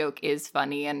joke, and the joke is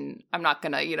funny, and I'm not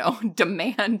gonna,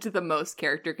 demand the most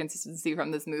character consistency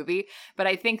from this movie, but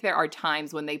I think there are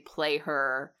times when they play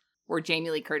her... where Jamie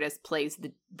Lee Curtis plays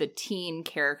the teen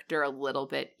character a little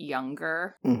bit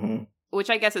younger, which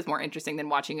I guess is more interesting than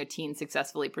watching a teen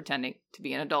successfully pretending to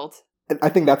be an adult. I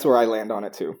think that's where I land on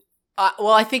it too.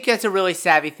 Well, I think that's a really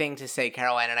savvy thing to say,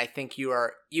 Caroline, and I think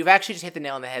you've actually just hit the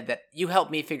nail on the head that you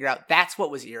helped me figure out that's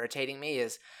what was irritating me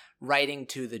is writing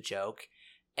to the joke.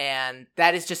 And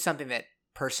that is just something that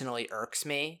personally irks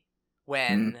me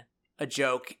when a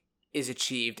joke is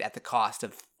achieved at the cost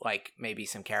of like maybe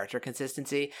some character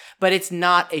consistency, but it's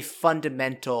not a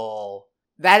fundamental.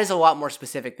 That is a lot more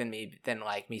specific than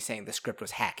me saying the script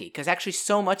was hacky, because actually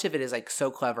so much of it is like so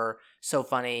clever, so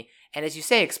funny, and as you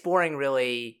say, exploring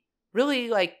really, really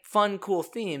like fun, cool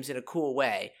themes in a cool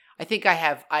way. I think I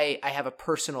have a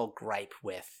personal gripe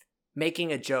with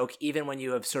making a joke even when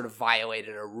you have sort of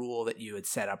violated a rule that you had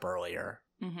set up earlier.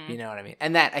 Mm-hmm. You know what I mean?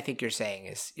 And that I think you're saying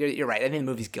is you're right. I think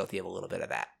the movie's guilty of a little bit of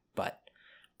that.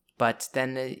 But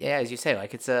then, yeah, as you say,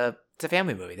 like it's a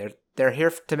family movie. They're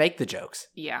here to make the jokes.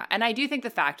 Yeah, and I do think the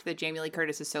fact that Jamie Lee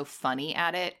Curtis is so funny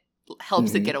at it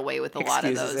helps it get away with a lot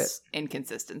of those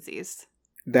inconsistencies.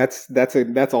 That's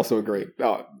also a great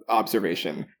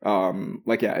observation.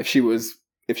 Like, yeah, if she was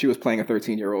playing a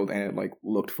 13-year-old and it like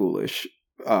looked foolish,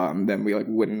 then we like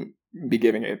wouldn't be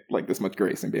giving it like this much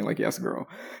grace and being like, yes, girl.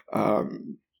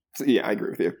 So yeah, I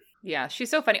agree with you. Yeah, she's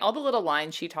so funny. All the little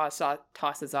lines she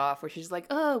tosses off where she's like,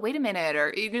 oh, wait a minute.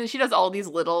 Or she does all these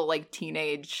little like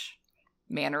teenage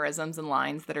mannerisms and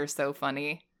lines that are so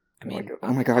funny. I mean,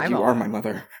 oh my God, you are my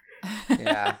mother.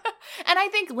 Yeah. And I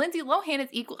think Lindsay Lohan is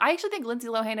equal. I actually think Lindsay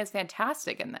Lohan is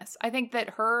fantastic in this. I think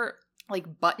that her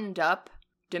like buttoned up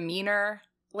demeanor,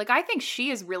 like I think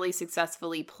she is really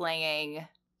successfully playing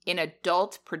an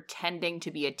adult pretending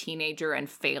to be a teenager and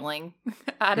failing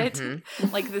at it.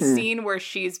 Mm-hmm. Like the scene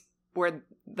where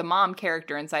the mom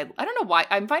character inside, I don't know why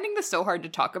I'm finding this so hard to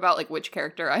talk about, like which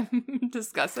character I'm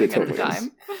discussing at the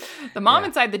time. The mom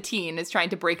inside the teen is trying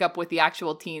to break up with the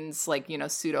actual teen's like,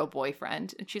 pseudo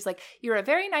boyfriend. And she's like, you're a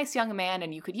very nice young man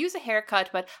and you could use a haircut,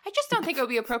 but I just don't think it would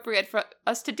be appropriate for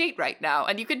us to date right now.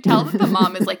 And you could tell that the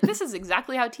mom is like, this is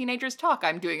exactly how teenagers talk.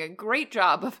 I'm doing a great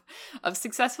job of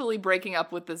successfully breaking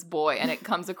up with this boy. And it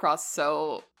comes across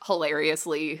so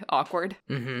hilariously awkward.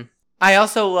 Mm-hmm. I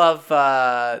also love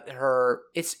her.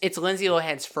 It's Lindsay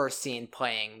Lohan's first scene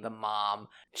playing the mom.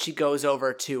 She goes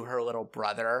over to her little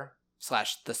brother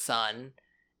 / the son,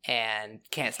 and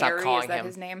can't stop calling him. Is that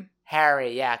his name?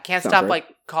 Harry. Yeah, can't stop like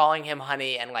calling him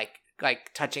honey and like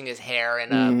touching his hair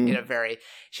in a very.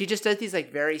 She just does these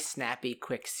like very snappy,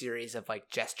 quick series of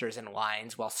like gestures and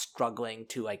lines while struggling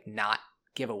to like not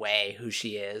give away who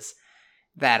she is.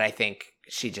 That I think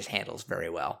she just handles very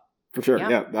well. For sure,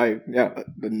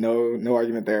 no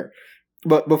argument there.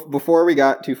 But before we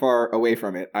got too far away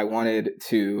from it, I wanted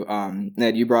to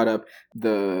Ned, you brought up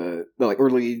the like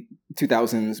early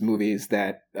 2000s movies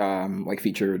that like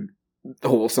featured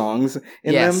whole songs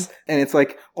in them, and it's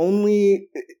like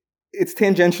it's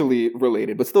tangentially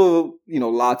related, but still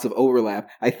lots of overlap.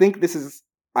 I think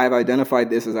I've identified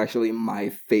this as actually my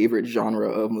favorite genre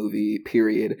of movie,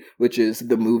 period, which is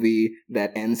the movie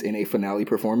that ends in a finale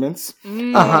performance,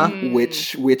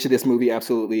 which this movie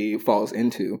absolutely falls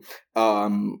into,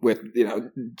 with,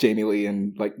 Jamie Lee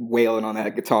and like wailing on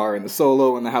that guitar and the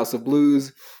solo in the House of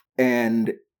Blues.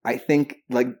 And I think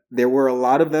like there were a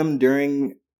lot of them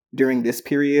during this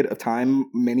period of time,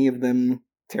 many of them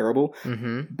terrible,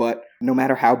 but no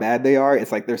matter how bad they are,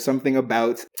 it's like there's something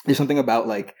about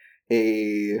like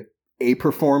a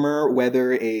performer,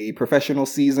 whether a professional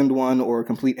seasoned one or a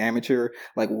complete amateur,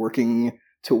 like working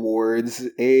towards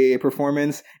a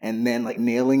performance and then like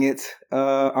nailing it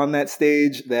on that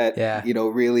stage that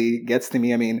really gets to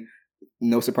me. I mean,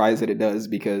 no surprise that it does,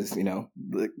 because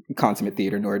the consummate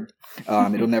theater nerd.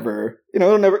 It'll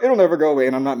never go away,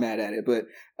 and I'm not mad at it. But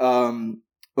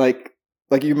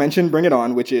like you mentioned, Bring It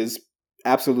On, which is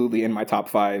absolutely in my top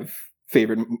 5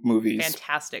 favorite movies.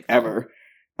 Fantastic ever.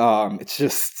 It's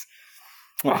just,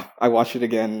 I watched it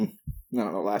again, I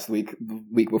don't know, last week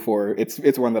before.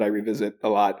 It's one that I revisit a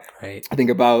lot. Right. I think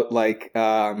about like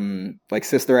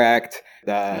Sister Act,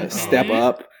 Step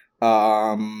Up,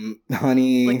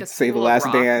 Honey, like Save the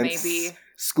Last Dance, maybe.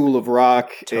 School of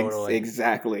Rock. Totally.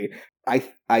 Exactly.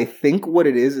 I think what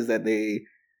it is that they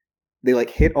like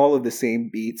hit all of the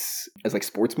same beats as like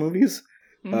sports movies.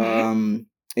 And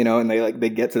they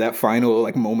get to that final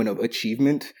like moment of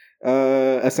achievement,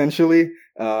 essentially.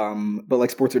 But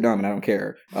like sports are dumb and I don't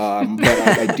care. But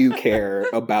I do care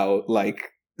about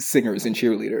like singers and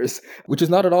cheerleaders. Which is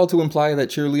not at all to imply that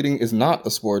cheerleading is not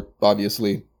a sport,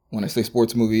 obviously. When I say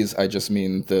sports movies, I just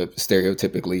mean the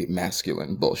stereotypically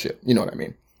masculine bullshit. You know what I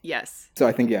mean? Yes. So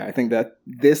I think that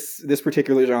this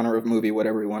particular genre of movie,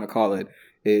 whatever you want to call it,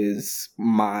 is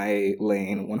my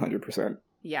lane 100%.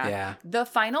 Yeah. Yeah. The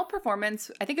final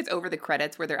performance, I think it's over the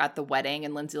credits where they're at the wedding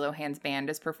and Lindsay Lohan's band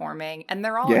is performing. And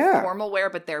they're all in Yeah. formal wear,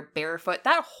 but they're barefoot.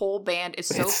 That whole band is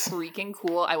so It's- freaking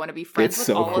cool. I want to be friends it's with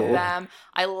so all cool. of them.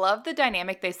 I love the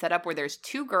dynamic they set up where there's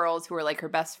two girls who are like her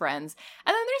best friends.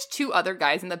 And then there's two other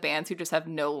guys in the bands who just have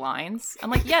no lines. I'm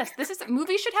like, yes,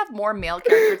 movies should have more male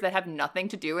characters that have nothing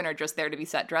to do and are just there to be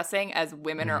set dressing, as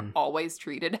women are always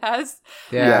treated as.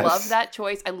 Yeah. I Yes. love that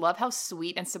choice. I love how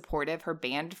sweet and supportive her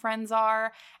band friends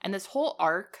are. And this whole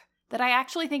arc that I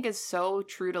actually think is so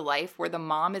true to life, where the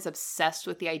mom is obsessed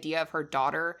with the idea of her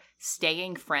daughter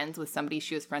staying friends with somebody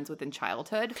she was friends with in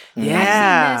childhood.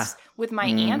 Yeah. I've seen this with my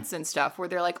aunts and stuff, where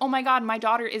they're like, oh my God, my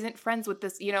daughter isn't friends with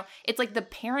this. You know, it's like the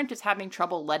parent is having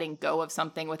trouble letting go of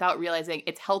something without realizing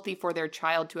it's healthy for their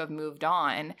child to have moved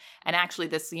on. And actually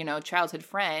this, you know, childhood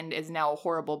friend is now a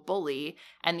horrible bully.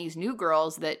 And these new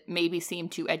girls that maybe seem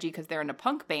too edgy because they're in a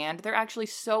punk band, they're actually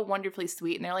so wonderfully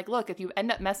sweet. And they're like, look, if you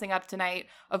end up messing up tonight,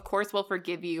 of course we'll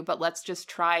forgive you, but let's just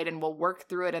try it and we'll work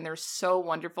through it. And they're so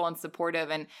wonderful and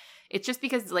supportive. And it's just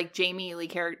because like Jamie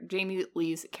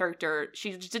Lee's character,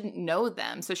 she just didn't know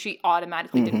them. So she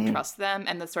automatically didn't trust them.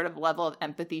 And the sort of level of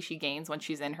empathy she gains when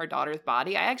she's in her daughter's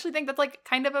body, I actually think that's like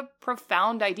kind of a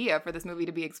profound idea for this movie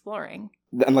to be exploring.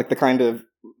 And like the kind of,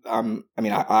 I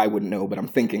mean, I wouldn't know, but I'm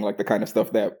thinking like the kind of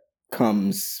stuff that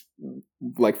comes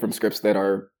like from scripts that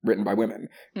are written by women.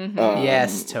 Mhm.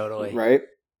 Yes, totally. Right?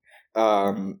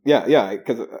 Yeah,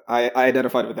 because I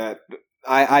identified with that.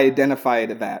 I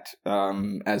identified that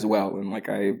as well, and like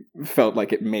I felt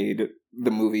like it made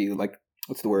the movie, like,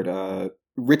 what's the word,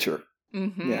 richer.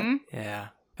 Mm-hmm. Yeah.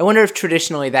 I wonder if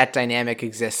traditionally that dynamic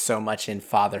exists so much in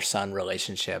father-son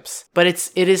relationships. But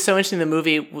it is so interesting, the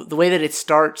movie, the way that it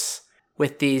starts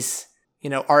with these, you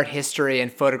know, art history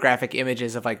and photographic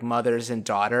images of like mothers and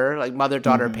daughter, like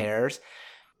mother-daughter pairs.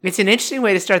 It's an interesting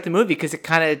way to start the movie because it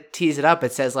kind of tees it up.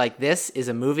 It says like, this is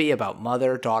a movie about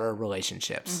mother-daughter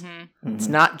relationships. It's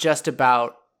not just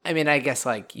about, I mean, I guess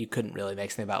like you couldn't really make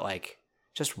something about like,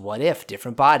 just what if,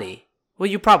 different body. Well,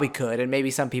 you probably could, and maybe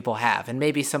some people have, and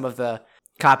maybe some of the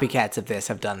copycats of this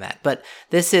have done that. But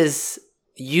this is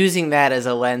using that as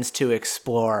a lens to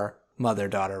explore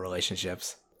mother-daughter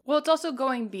relationships. Well, it's also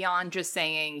going beyond just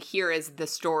saying, here is the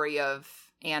story of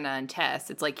Anna and Tess.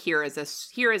 It's like, here is a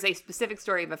specific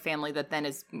story of a family that then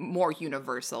is more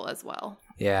universal as well.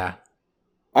 Yeah.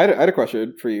 I had a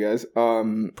question for you guys.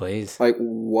 Please. Like,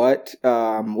 what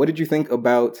did you think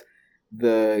about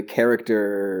the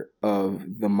character of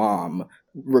the mom,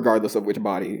 regardless of which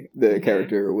body the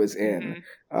character was in?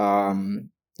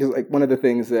 It was like one of the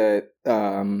things that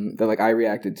like I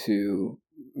reacted to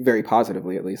very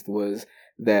positively, at least, was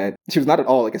that she was not at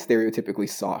all like a stereotypically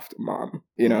soft mom,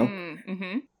 you know.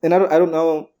 And I don't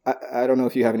know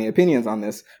if you have any opinions on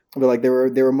this, but like there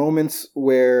were moments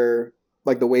where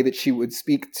like the way that she would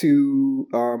speak to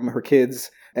her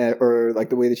kids, or like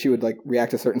the way that she would like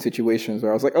react to certain situations,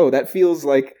 where I was like, oh, that feels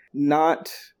like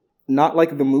not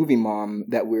like the movie mom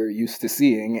that we're used to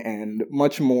seeing, and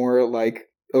much more like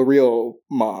a real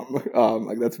mom.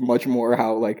 Like that's much more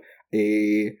how like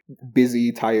a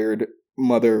busy, tired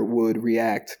mother would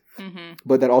react.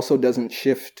 But that also doesn't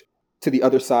shift to the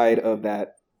other side of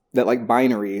that like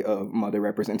binary of mother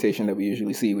representation that we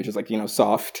usually see, which is like, you know,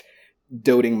 soft,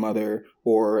 doting mother,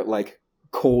 or like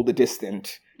cold,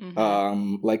 distant,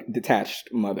 like detached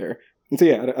mother. And so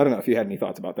yeah, I don't know if you had any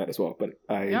thoughts about that as well, but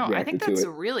I think that's to it.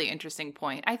 a really interesting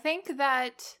point. I think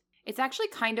that it's actually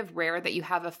kind of rare that you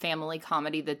have a family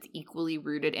comedy that's equally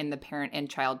rooted in the parent and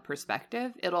child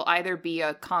perspective. It'll either be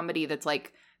a comedy that's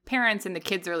like parents and the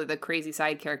kids are the crazy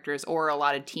side characters, or a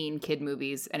lot of teen kid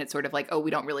movies, and it's sort of like, oh,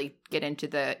 we don't really get into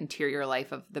the interior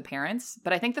life of the parents.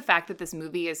 But I think the fact that this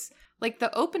movie is like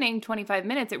the opening 25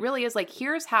 minutes, it really is like,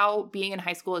 here's how being in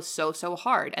high school is so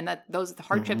hard, and that those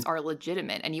hardships are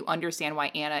legitimate, and you understand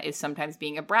why Anna is sometimes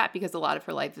being a brat because a lot of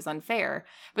her life is unfair.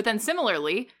 But then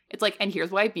similarly, it's like, and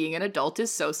here's why being an adult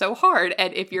is so hard,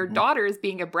 and if your daughter is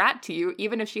being a brat to you,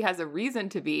 even if she has a reason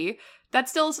to be, that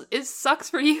still sucks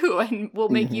for you and will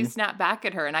make you snap back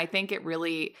at her. And I think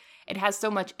it has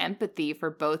so much empathy for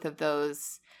both of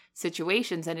those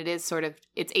situations. And it is sort of,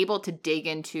 it's able to dig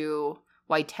into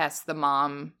why Tess, the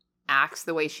mom, acts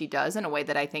the way she does in a way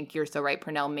that I think, you're so right,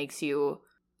 Pernell,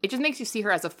 it just makes you see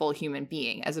her as a full human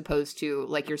being, as opposed to,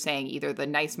 like you're saying, either the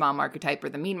nice mom archetype or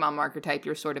the mean mom archetype.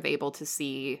 You're sort of able to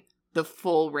see the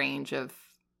full range of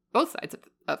both sides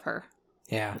of her.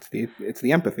 Yeah. It's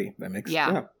the empathy that makes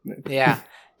Yeah.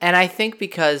 And I think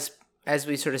because, as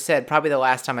we sort of said, probably the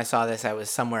last time I saw this, I was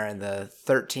somewhere in the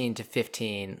 13 to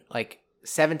 15, like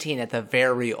 17 at the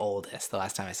very oldest, the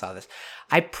last time I saw this.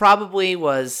 I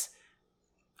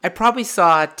I probably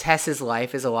saw Tess's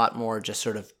life as a lot more just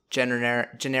sort of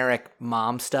generic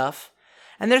mom stuff.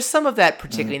 And there's some of that,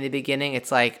 particularly in the beginning.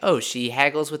 It's like, oh, she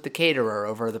haggles with the caterer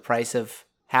over the price of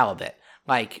halibut.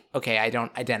 Like, okay, I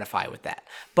don't identify with that.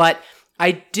 But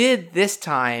I did this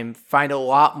time find a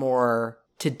lot more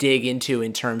to dig into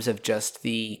in terms of just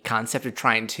the concept of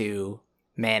trying to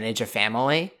manage a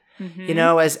family. Mm-hmm. You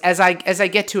know, as I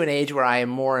get to an age where I am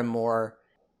more and more,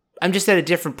 I'm just at a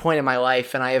different point in my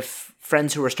life, and I have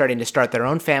friends who are starting to start their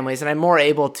own families, and I'm more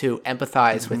able to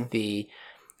empathize with the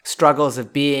struggles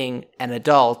of being an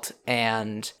adult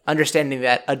and understanding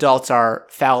that adults are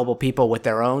fallible people with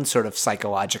their own sort of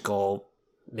psychological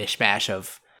mishmash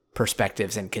of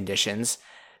perspectives and conditions,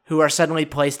 who are suddenly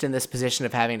placed in this position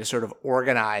of having to sort of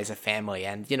organize a family.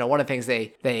 And, you know, one of the things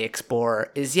they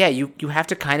explore is, you have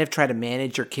to kind of try to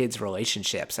manage your kids'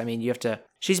 relationships. I mean,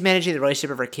 she's managing the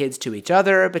relationship of her kids to each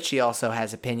other, but she also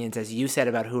has opinions, as you said,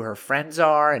 about who her friends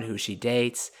are and who she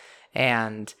dates.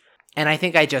 And I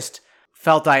think I just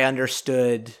felt I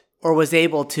understood or was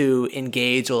able to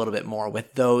engage a little bit more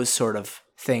with those sort of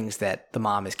things that the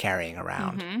mom is carrying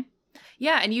around. Mm-hmm.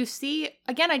 Yeah, and you see,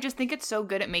 again, I just think it's so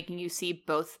good at making you see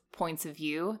both points of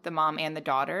view, the mom and the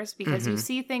daughters, because you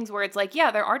see things where it's like,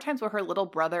 there are times where her little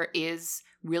brother is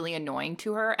really annoying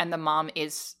to her, and the mom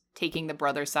is taking the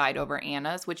brother's side over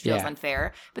Anna's, which feels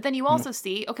unfair. But then you also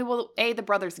see, okay, well, A, the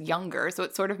brother's younger, so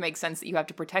it sort of makes sense that you have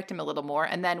to protect him a little more.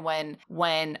 And then when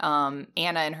Anna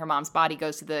in her mom's body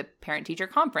goes to the parent-teacher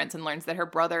conference and learns that her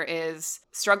brother is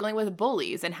struggling with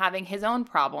bullies and having his own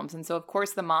problems. And so, of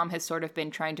course, the mom has sort of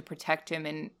been trying to protect him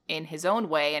in his own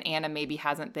way, and Anna maybe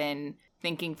hasn't been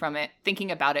thinking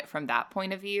about it from that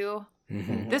point of view.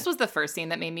 Mm-hmm. This was the first scene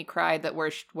that made me cry, that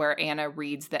where Anna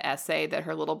reads the essay that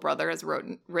her little brother has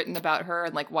written about her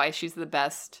and like why she's the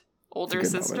best older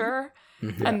sister.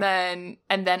 Mm-hmm.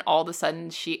 And then all of a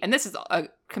sudden and this is a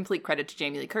complete credit to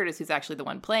Jamie Lee Curtis, who's actually the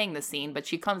one playing the scene, but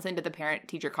she comes into the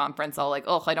parent-teacher conference all like,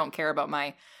 oh, I don't care about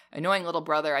my annoying little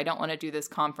brother. I don't want to do this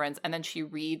conference. And then she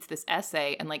reads this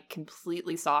essay and like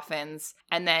completely softens.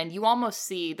 And then you almost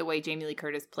see the way Jamie Lee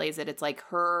Curtis plays it. It's like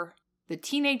the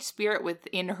teenage spirit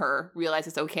within her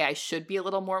realizes, okay, I should be a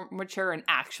little more mature and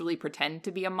actually pretend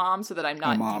to be a mom so that I'm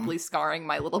not deeply scarring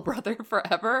my little brother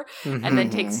forever. Mm-hmm. And then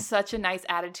takes such a nice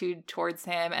attitude towards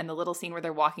him. And the little scene where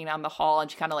they're walking down the hall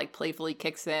and she kind of like playfully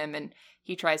kicks him and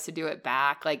he tries to do it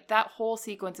back. Like that whole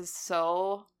sequence is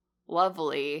so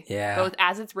lovely. Yeah. Both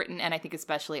as it's written and I think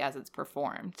especially as it's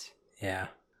performed. Yeah.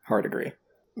 Hard agree.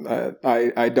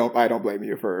 I don't blame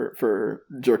you for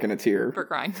jerking a tear, for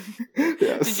crying.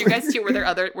 Yes. Did you guys tear?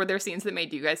 Were there scenes that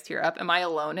made you guys tear up? Am I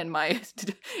alone in my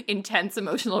intense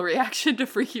emotional reaction to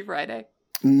Freaky Friday?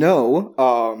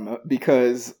 No,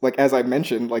 because like as I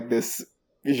mentioned, like this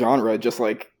genre just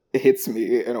like hits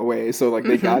me in a way. So like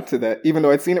they got to that, even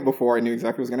though I'd seen it before, I knew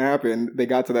exactly what was going to happen. They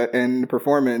got to that end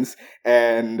performance,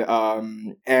 and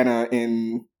Anna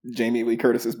in Jamie Lee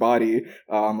Curtis's body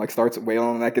like starts wailing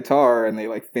on that guitar, and they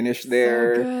like finish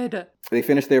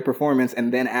their performance,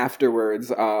 and then afterwards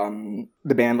the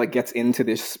band like gets into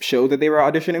this show that they were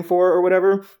auditioning for or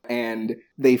whatever, and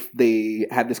they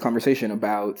had this conversation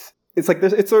about it's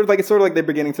sort of like they're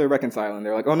beginning to reconcile, and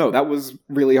they're like, oh no, that was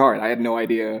really hard. I had no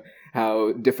idea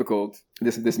how difficult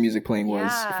this music playing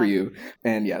was for you.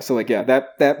 And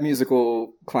that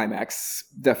musical climax,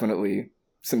 definitely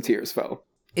some tears fell.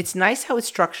 It's nice how it's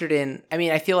structured in. I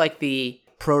mean, I feel like the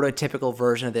prototypical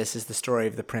version of this is the story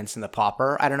of the Prince and the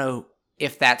Pauper. I don't know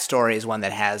if that story is one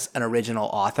that has an original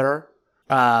author,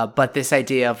 but this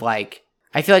idea of like,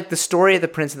 I feel like the story of the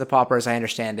Prince and the Pauper, as I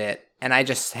understand it, and I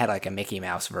just had like a Mickey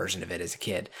Mouse version of it as a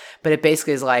kid, but it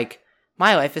basically is like,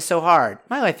 my life is so hard.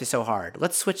 My life is so hard.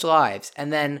 Let's switch lives.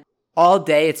 And then all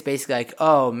day it's basically like,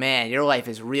 oh man, your life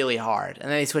is really hard. And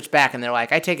then they switch back and they're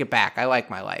like, I take it back. I like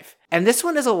my life. And this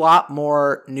one is a lot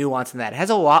more nuanced than that. It has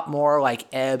a lot more like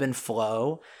ebb and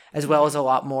flow, as well as a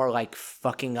lot more like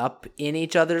fucking up in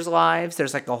each other's lives.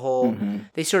 There's like a whole,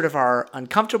 they sort of are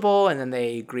uncomfortable and then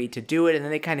they agree to do it and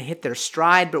then they kind of hit their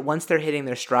stride. But once they're hitting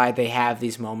their stride, they have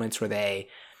these moments where they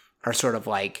are sort of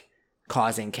like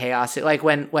causing chaos. Like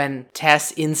when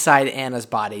Tess inside Anna's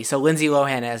body, so Lindsay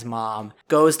Lohan as mom,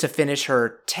 goes to finish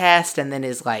her test and then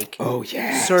is like, oh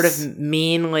yeah, sort of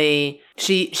meanly,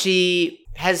 she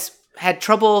has had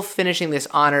trouble finishing this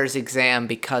honors exam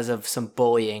because of some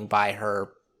bullying by her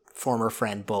former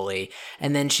friend bully,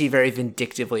 and then she very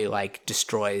vindictively like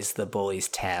destroys the bully's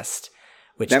test,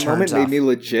 which that moment turns made off. me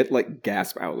legit like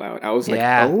gasp out loud. I was like,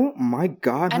 Yeah. "Oh my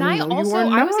god!" And honey, I no, you also,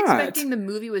 are I was not." expecting the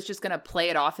movie was just going to play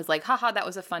it off as like, haha, that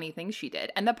was a funny thing she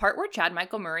did. And the part where Chad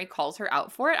Michael Murray calls her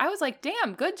out for it, I was like,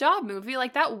 damn, good job, movie.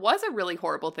 Like, that was a really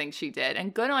horrible thing she did.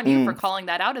 And good on you for calling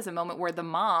that out as a moment where the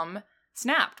mom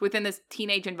snapped within this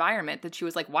teenage environment, that she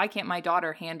was like, why can't my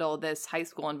daughter handle this high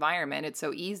school environment? It's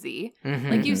so easy.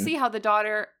 Like, you see how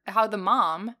the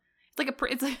mom,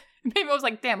 it's like, maybe I was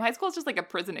like, damn, high school is just like a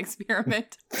prison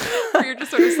experiment where you're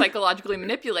just sort of psychologically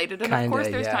manipulated. And of course,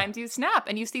 there's times you snap.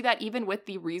 And you see that even with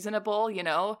the reasonable,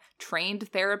 trained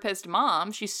therapist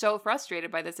mom. She's so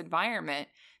frustrated by this environment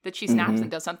that she snaps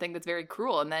and does something that's very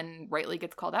cruel and then rightly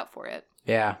gets called out for it.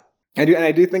 Yeah.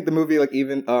 I do think the movie, like,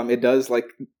 even it does like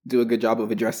do a good job of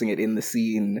addressing it in the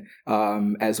scene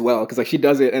as well, because like she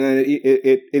does it, and then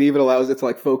it even allows it to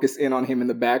like focus in on him in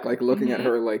the back, like looking at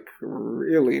her like,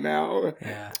 really now.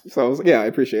 Yeah. So I was I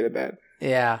appreciated that.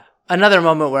 Yeah. Another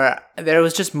moment where there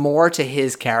was just more to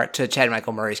his character, to Chad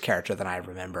Michael Murray's character, than I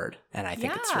remembered, and I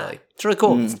think it's really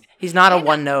cool. He's not a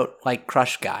one note like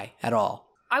crush guy at all.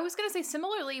 I was going to say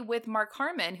similarly with Mark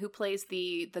Harmon, who plays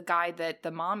the guy that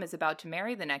the mom is about to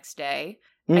marry the next day.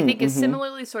 I think is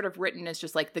similarly sort of written as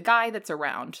just like the guy that's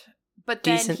around. But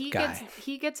then he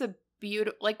gets a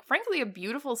beautiful, like frankly, a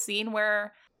beautiful scene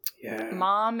where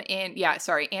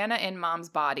Anna in Mom's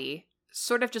body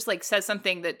sort of just like says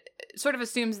something that sort of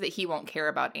assumes that he won't care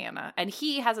about Anna, and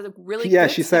he has a really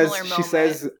good she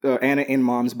says Anna in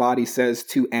Mom's body says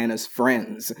to Anna's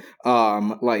friends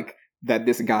like that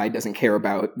this guy doesn't care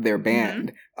about their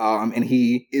band, and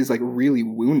he is like really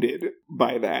wounded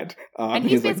by that, and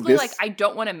he's basically like, I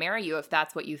don't want to marry you if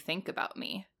that's what you think about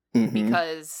me,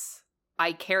 because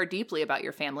I care deeply about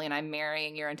your family and I'm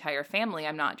marrying your entire family.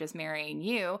 I'm not just marrying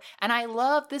you. And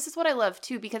this is what I love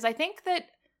too, because I think that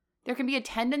there can be a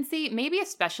tendency, maybe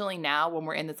especially now when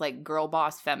we're in this like girl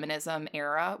boss feminism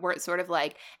era, where it's sort of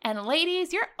like, and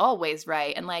ladies, you're always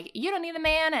right, and like, you don't need a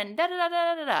man, and da da da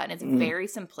da da da, and it's very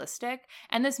simplistic.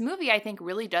 And this movie, I think,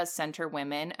 really does center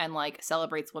women and like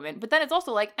celebrates women, but then it's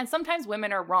also like, and sometimes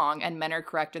women are wrong and men are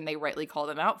correct, and they rightly call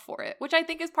them out for it, which I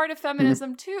think is part of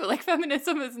feminism too. Like,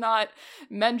 feminism is not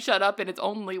men shut up and it's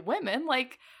only women.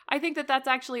 Like, I think that that's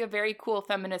actually a very cool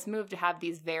feminist move to have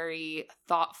these very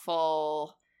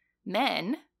thoughtful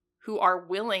men who are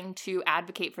willing to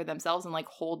advocate for themselves and like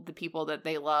hold the people that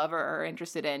they love or are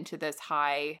interested in to this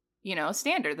high,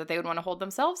 standard that they would want to hold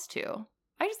themselves to.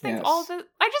 I just think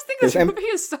this movie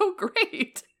is so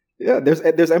great. Yeah,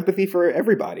 there's empathy for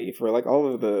everybody, for like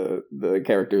all of the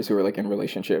characters who are like in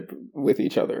relationship with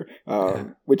each other,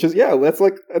 which is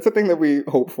that's a thing that we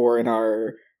hope for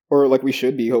or like we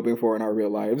should be hoping for in our real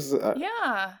lives.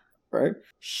 Right?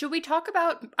 Should we talk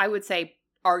about, I would say,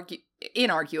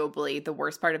 inarguably the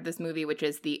worst part of this movie, which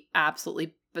is the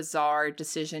absolutely bizarre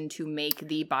decision to make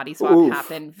the body swap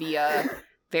happen via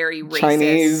very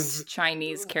racist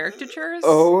Chinese caricatures?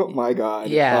 Oh my god.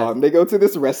 Yeah. They go to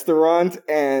this restaurant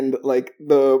and like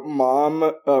the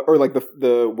mom or like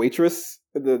the waitress,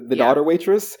 the daughter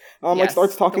waitress like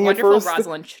starts talking at first. The wonderful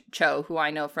Rosalind Cho, who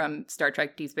I know from Star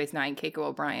Trek Deep Space Nine, Keiko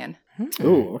O'Brien.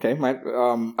 Ooh, okay.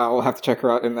 I'll have to check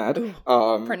her out in that.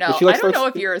 Pernell, I don't know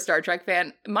if you're a Star Trek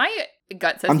fan. My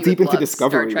gut says I'm you deep would into love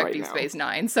Discovery Star Trek right Deep now. Space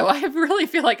Nine, so I really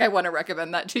feel like I want to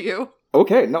recommend that to you.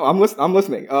 Okay, no, I'm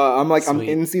listening. I'm Sweet.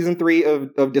 in season 3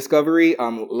 of Discovery.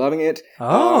 I'm loving it.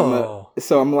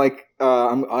 So I'm like,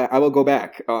 I will go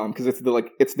back because it's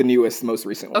the newest, most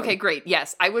recent one. Okay, great.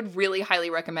 Yes, I would really highly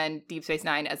recommend Deep Space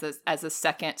Nine as a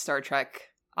second Star Trek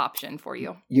option for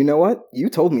you. You know what? You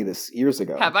told me this years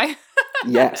ago. Have I?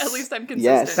 Yes. At least I'm consistent.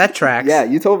 Yes. That tracks. Yeah,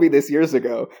 you told me this years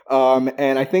ago.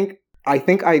 And I think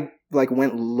I like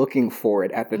went looking for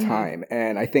it at the time,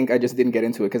 and I think I just didn't get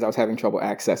into it because I was having trouble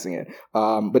accessing it.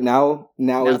 But now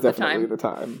is definitely the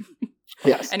time.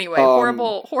 Yes. Anyway,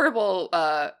 horrible,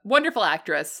 wonderful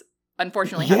actress.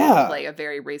 Unfortunately, having to play a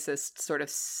very racist sort of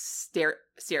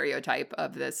stereotype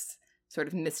of this sort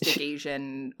of mystic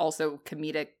Asian, also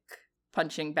comedic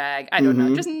punching bag. I don't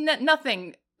know, just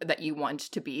nothing that you want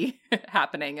to be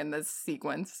happening in this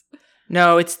sequence.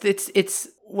 No, it's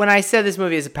when I said this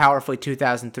movie is a powerfully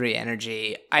 2003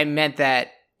 energy, I meant that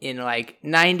in like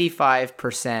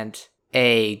 95%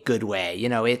 a good way.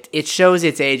 It shows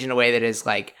its age in a way that is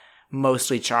like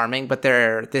mostly charming, but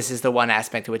this is the one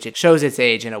aspect to which it shows its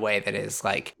age in a way that is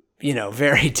like,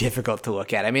 very difficult to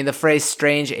look at. I mean, the phrase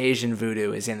strange Asian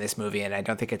voodoo is in this movie, and I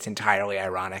don't think it's entirely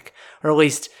ironic, or at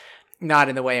least not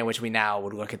in the way in which we now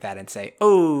would look at that and say,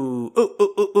 ooh.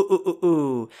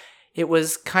 It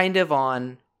was kind of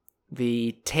on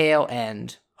the tail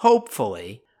end,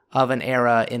 hopefully, of an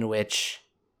era in which,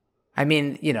 I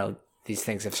mean, these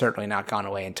things have certainly not gone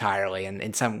away entirely, and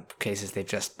in some cases they've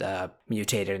just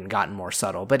mutated and gotten more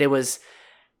subtle. But it was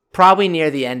probably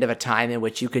near the end of a time in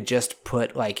which you could just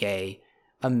put like a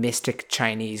mystic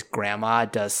Chinese grandma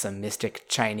does some mystic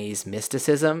Chinese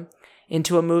mysticism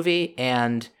into a movie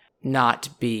and not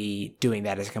be doing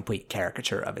that as a complete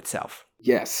caricature of itself.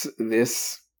 Yes,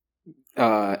 this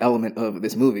element of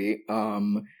this movie,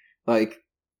 like,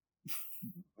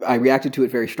 I reacted to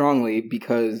it very strongly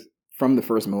because from the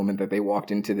first moment that they walked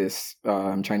into this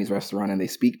Chinese restaurant and they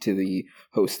speak to the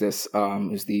hostess,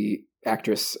 who's the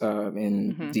actress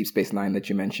in Deep Space Nine that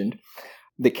you mentioned,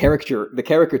 the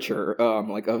caricature,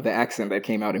 like, of the accent that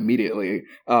came out immediately,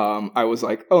 I was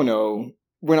like, oh no,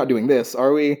 we're not doing this,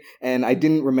 are we? And I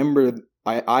didn't remember,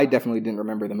 I definitely didn't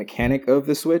remember the mechanic of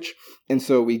the switch. And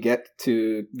so we get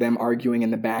to them arguing in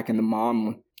the back and the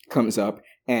mom comes up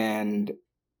and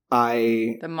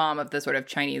the mom of the sort of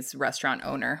Chinese restaurant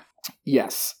owner.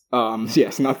 Yes.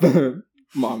 Yes, not the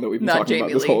mom that we've been talking Jamie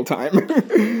about this Lee. whole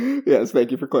time. Yes,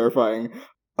 thank you for clarifying.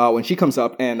 When she comes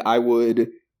up and I would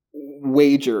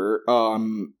wager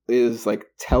is like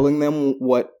telling them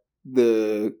what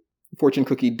the fortune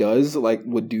cookie does, like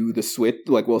would do the switch,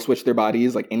 like will switch their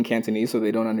bodies like in Cantonese so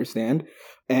they don't understand.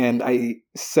 And I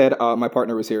said, my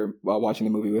partner was here while watching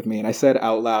the movie with me, and I said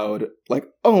out loud, like,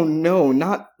 oh no,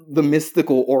 not the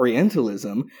mystical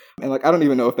Orientalism. And like, I don't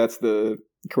even know if that's the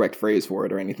correct phrase for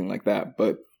it or anything like that,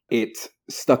 but it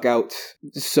stuck out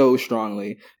so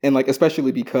strongly. And like,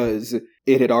 especially because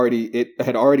it had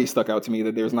already stuck out to me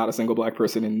that there's not a single black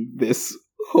person in this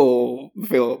whole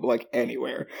film, like,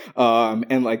 anywhere.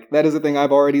 And like, that is a thing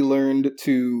I've already learned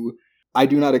to, I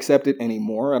do not accept it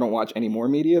anymore. I don't watch any more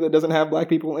media that doesn't have black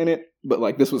people in it. But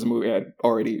like, this was a movie I'd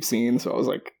already seen, so I was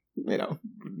like, you know,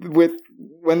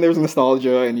 when there's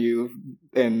nostalgia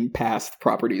and past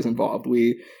properties involved,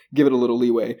 we give it a little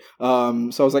leeway. So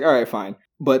I was like, all right, fine.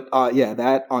 But yeah,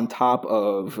 that on top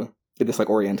of this like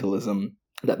Orientalism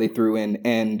that they threw in,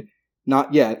 and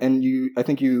not yet, and I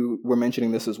think you were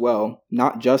mentioning this as well,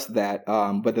 not just that,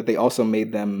 but that they also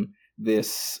made them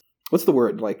this, what's the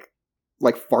word,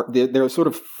 they're sort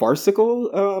of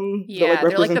farcical, yeah,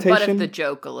 they're like the butt of the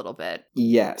joke a little bit.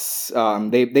 Yes,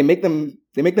 they make them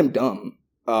dumb.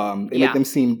 They make them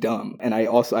seem dumb, and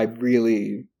I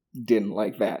really didn't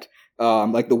like that.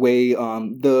 Like the way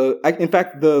in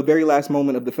fact, the very last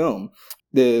moment of the film,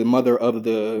 the mother of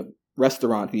the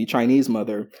restaurant, the Chinese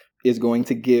mother, is going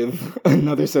to give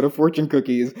another set of fortune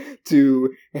cookies to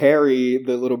Harry,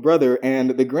 the little brother,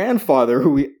 and the grandfather,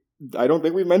 who I don't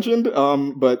think we mentioned,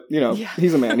 but you know,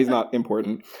 he's a man, he's not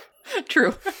important.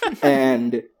 True.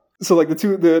 And so like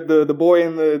the boy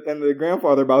and the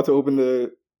grandfather about to open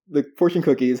the fortune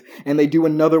cookies, and they do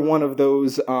another one of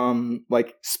those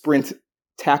like sprint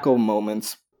tackle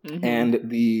moments, and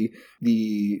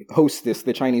the hostess,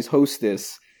 the Chinese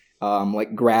hostess,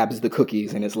 like grabs the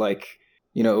cookies and is like,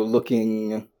 you know,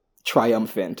 looking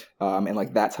triumphant, and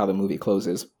like that's how the movie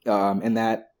closes, and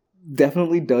that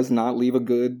definitely does not leave a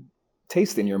good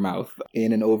taste in your mouth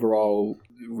in an overall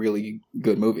really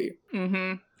good movie.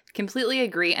 Completely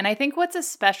agree. And I think what's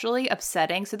especially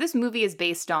upsetting, so this movie is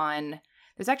based on,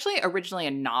 there's actually originally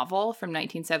a novel from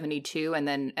 1972, and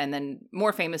then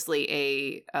more famously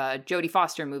a Jodie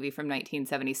Foster movie from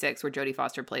 1976 where Jodie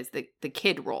Foster plays the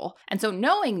kid role. And so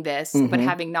knowing this, but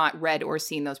having not read or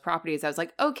seen those properties, I was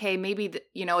like, okay, maybe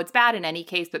it's bad in any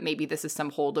case, but maybe this is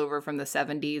some holdover from the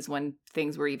 70s when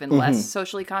things were even less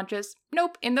socially conscious.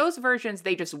 Nope. In those versions,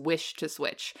 they just wish to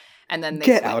switch, and then they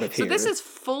get switch. out of here. So this is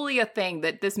fully a thing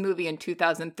that this movie in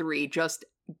 2003 just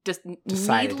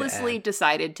needlessly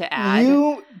decided to add.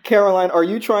 You, Caroline, are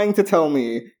you trying to tell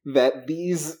me that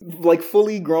these like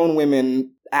fully grown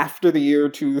women after the year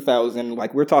 2000,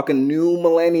 like we're talking new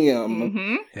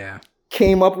millennium,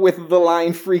 came up with the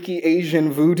line "freaky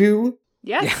Asian voodoo"?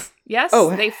 Yes. Yes,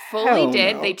 Oh, they fully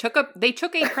did. no. They took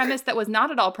a premise that was not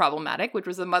at all problematic, which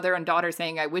was a mother and daughter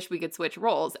saying, "I wish we could switch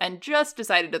roles," and just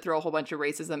decided to throw a whole bunch of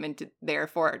racism into there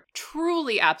for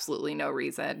truly absolutely no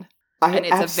reason. And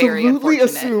it's absolutely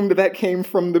assumed that came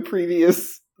from the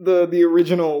previous, the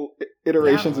original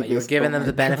iterations of this. You're giving them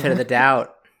the benefit of the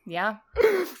doubt. Yeah.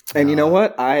 And you know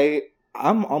what?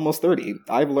 I'm almost 30.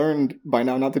 I've learned by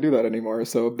now not to do that anymore,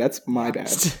 so that's my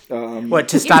bad. What,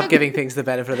 to stop giving things the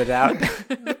benefit of the doubt?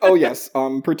 Oh yes,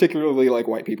 particularly like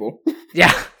white people.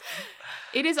 Yeah.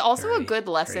 It is also Very- a good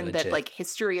lesson very that legit. like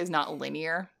history is not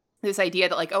linear. This idea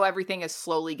that like, oh, everything is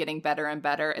slowly getting better and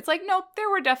better. It's like, nope,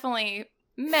 there were definitely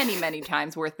many, many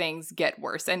times where things get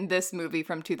worse. And this movie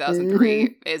from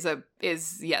 2003 is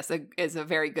a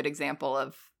very good example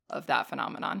of that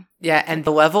phenomenon. Yeah, and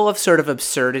the level of sort of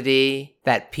absurdity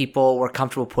that people were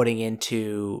comfortable putting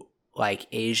into like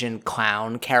Asian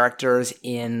clown characters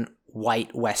in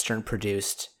white Western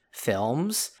produced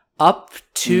films up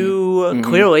to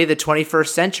clearly the 21st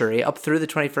century, up through the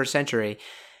 21st century.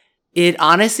 It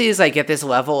honestly is like at this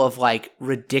level of like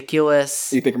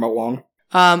ridiculous. Are you thinking about Wong?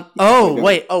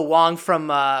 Wong from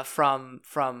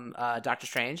Doctor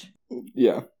Strange.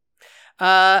 Yeah.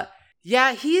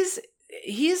 Yeah, he's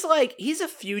a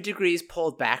few degrees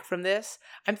pulled back from this.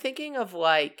 I'm thinking of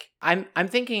some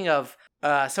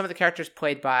of the characters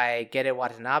played by Gere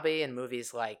Watanabe in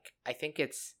movies like, I think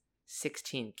it's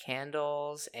 16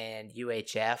 Candles and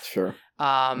UHF. Sure.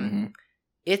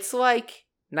 It's like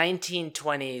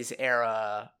 1920s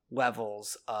era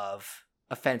levels of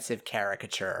offensive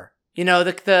caricature. You know,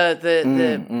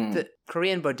 the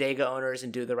Korean bodega owners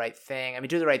in Do the Right Thing. I mean,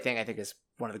 Do the Right Thing, I think, is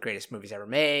one of the greatest movies ever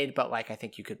made. But like, I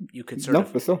think you could you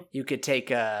could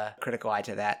take a critical eye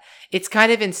to that. It's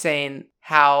kind of insane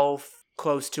how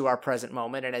close to our present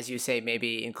moment, and as you say,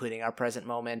 maybe including our present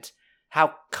moment,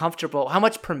 how comfortable, how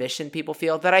much permission people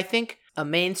feel that I think a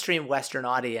mainstream Western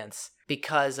audience,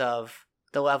 because of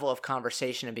the level of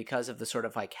conversation and because of the sort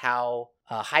of like how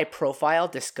high profile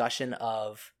discussion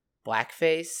of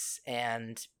blackface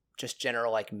and just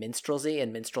general like minstrelsy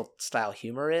and minstrel style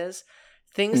humor is,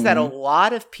 things that a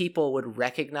lot of people would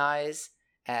recognize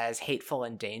as hateful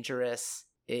and dangerous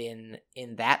in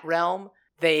that realm,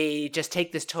 they just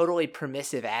take this totally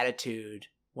permissive attitude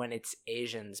when it's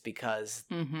Asians because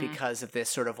of this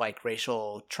sort of like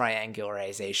racial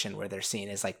triangularization where they're seen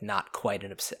as like not quite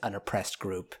an oppressed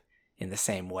group in the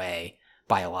same way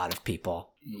by a lot of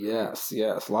people. Yes.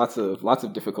 Lots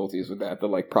of difficulties with that.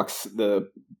 The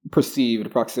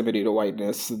perceived proximity to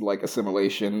whiteness, like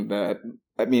assimilation. That,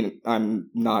 I mean, I'm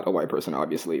not a white person,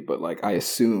 obviously, but like I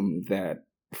assume that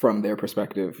from their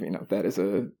perspective, you know, that is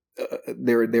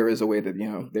there is a way that, you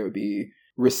know, they would be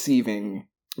receiving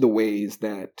the ways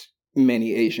that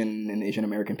many Asian and Asian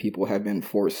American people have been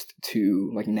forced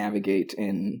to like navigate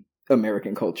in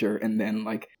American culture, and then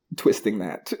like twisting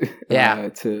that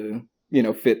to, you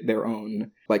know, fit their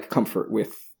own like comfort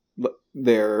with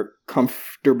their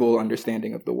comfortable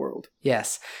understanding of the world.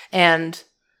 Yes. And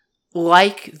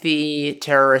like the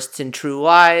terrorists in True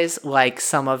Lies, like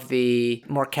some of the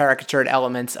more caricatured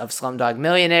elements of Slumdog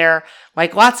Millionaire,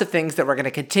 like lots of things that we're going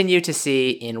to continue to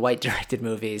see in white-directed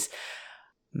movies,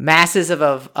 masses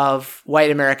of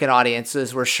white American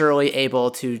audiences were surely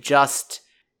able to just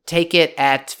take it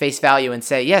at face value and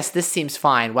say, yes, this seems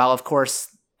fine. While, of course,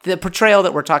 the portrayal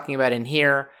that we're talking about in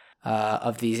here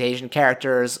of these Asian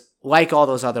characters, like all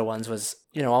those other ones, was,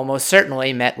 you know, almost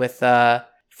certainly met with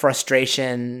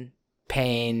frustration,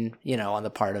 pain, you know, on the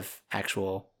part of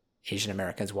actual Asian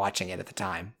Americans watching it at the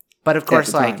time. But of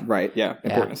course, like, right, yeah,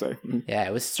 important to say. Yeah,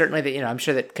 it was certainly that, you know, I'm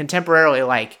sure that contemporarily,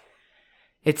 like,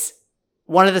 it's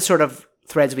one of the sort of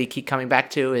threads we keep coming back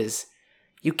to is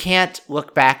you can't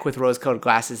look back with rose-colored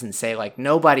glasses and say, like,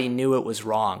 nobody knew it was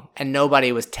wrong and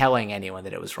nobody was telling anyone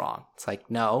that it was wrong. It's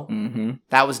like, no,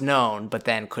 that was known, but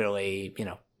then clearly, you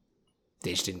know,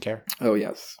 they just didn't care. Oh,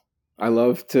 yes. I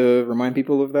love to remind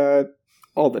people of that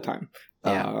all the time.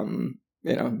 Yeah.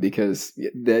 You know, because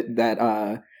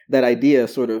that idea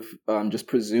sort of just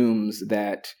presumes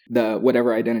that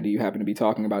whatever identity you happen to be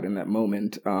talking about in that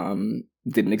moment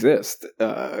didn't exist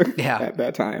at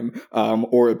that time,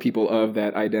 or people of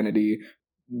that identity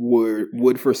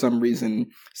would for some reason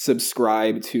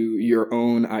subscribe to your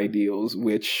own ideals,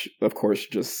 which of course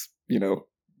just, you know,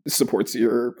 supports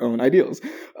your own ideals.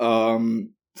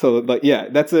 So like, yeah,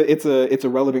 it's a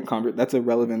relevant that's a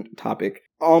relevant topic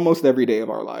almost every day of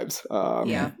our lives.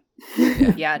 Yeah,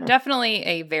 definitely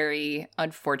a very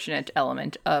unfortunate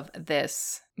element of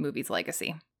this movie's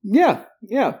legacy. Yeah.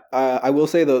 I will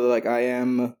say though, that, like, I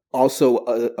am also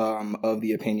of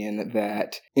the opinion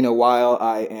that, you know, while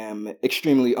I am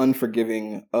extremely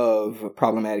unforgiving of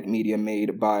problematic media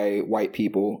made by white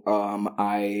people,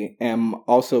 I am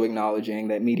also acknowledging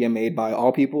that media made by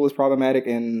all people is problematic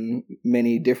in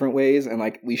many different ways, and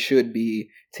like we should be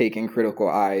taking critical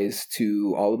eyes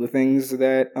to all of the things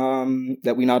that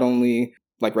that we not only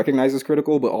like recognize as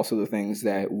critical, but also the things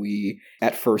that we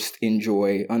at first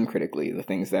enjoy uncritically, the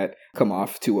things that come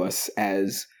off to us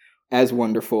as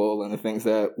wonderful, and the things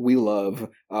that we love.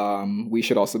 We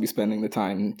should also be spending the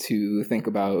time to think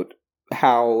about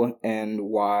how and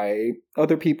why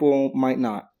other people might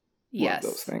not love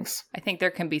those things. I think there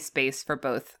can be space for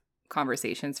both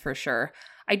conversations for sure.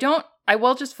 I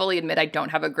will just fully admit I don't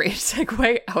have a great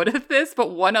segue out of this,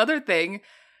 but one other thing,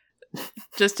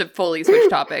 just to fully switch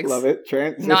topics. Love it.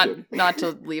 Transition. Not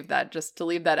to leave that, just to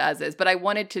leave that as is. But I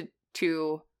wanted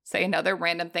to say another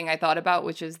random thing I thought about,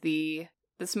 which is the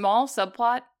small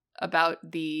subplot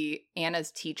about the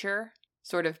Anna's teacher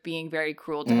sort of being very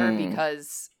cruel to her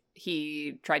because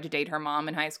he tried to date her mom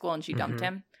in high school and she dumped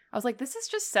him. I was like, this is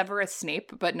just Severus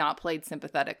Snape, but not played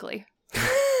sympathetically.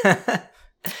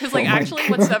 Because, like, actually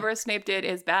what Severus Snape did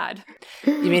is bad.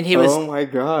 You mean he was... Oh my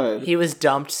god. He was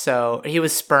dumped, so... He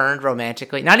was spurned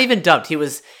romantically. Not even dumped. He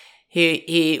was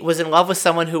in love with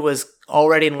someone who was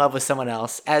already in love with someone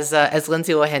else. As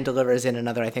Lindsay Lohan delivers in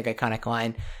another, I think, iconic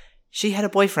line, she had a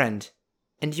boyfriend,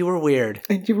 and you were weird.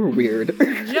 And you were weird.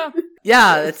 Yeah.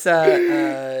 Yeah, it's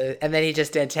and then he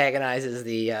just antagonizes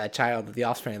the child, the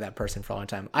offspring of that person for a long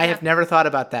time. I have never thought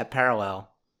about that parallel,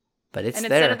 but it's and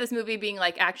there. instead of this movie being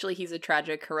like, actually, he's a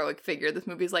tragic, heroic figure, this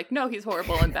movie's like, no, he's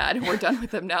horrible and bad, and we're done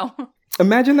with him now.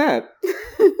 Imagine that.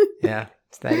 Yeah,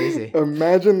 it's that easy.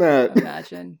 Imagine that.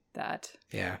 Imagine that.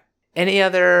 Yeah. Any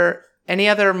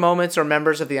other moments or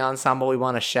members of the ensemble we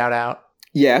want to shout out?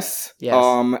 Yes. Yes.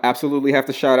 Absolutely have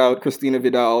to shout out Christina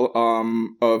Vidal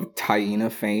of Taina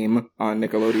fame on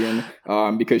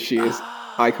Nickelodeon because she is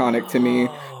iconic to me.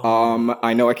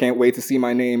 I know I can't wait to see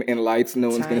my name in lights. No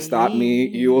one's going to stop me.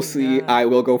 You will see. I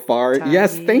will go far.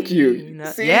 Yes, thank you.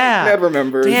 See, Ned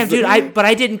remembers. Damn, dude,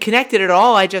 I didn't connect it at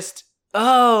all. I just,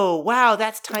 oh, wow,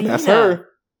 that's Taina. That's her.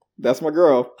 That's my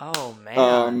girl. Oh,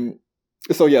 man.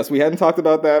 So yes, we hadn't talked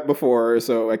about that before,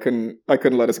 so I couldn't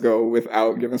let us go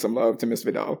without giving some love to Miss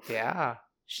Vidal. Yeah,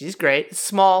 she's great.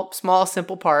 Small,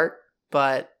 simple part,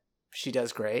 but she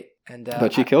does great. And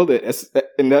but she killed it,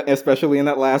 especially in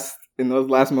those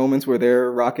last moments where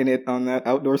they're rocking it on that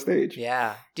outdoor stage.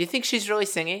 Yeah. Do you think she's really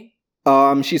singing?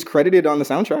 She's credited on the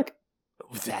soundtrack.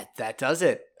 That does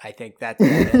it. I think that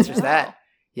answers that.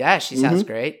 Yeah, she sounds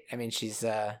great. I mean, she's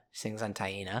sings on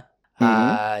Taina.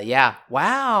 Yeah.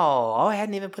 Wow. Oh, I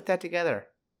hadn't even put that together.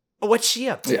 What's she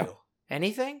up to? Yeah.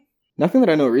 Anything? Nothing that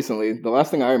I know recently. The last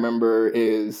thing I remember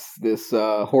is this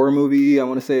horror movie. I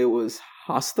want to say it was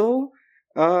Hostel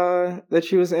that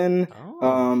she was in.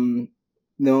 Oh.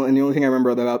 No, and the only thing I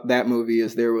remember about that movie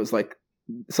is there was like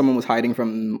someone was hiding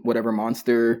from whatever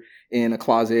monster in a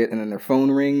closet, and then their phone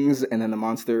rings, and then the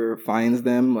monster finds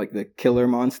them, like the killer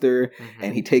monster,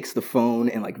 and he takes the phone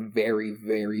and like very,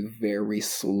 very, very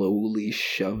slowly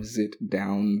shoves it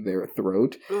down their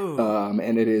throat.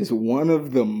 And it is one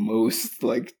of the most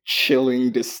like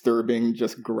chilling, disturbing,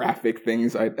 just graphic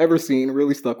things I've ever seen.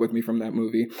 Really stuck with me from that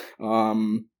movie.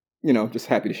 Just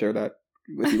happy to share that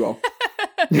with you all.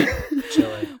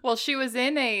 Well, she was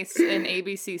in an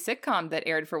ABC sitcom that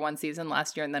aired for one season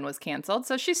last year and then was canceled,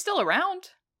 so she's still around.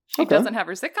 She doesn't have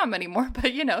her sitcom anymore,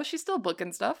 but she's still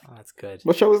booking stuff. Oh, that's good.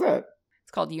 What show was that?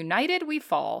 It's called United We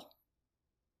Fall.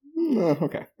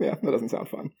 Okay, yeah, that doesn't sound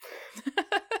fun.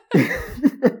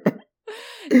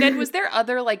 Ned, was there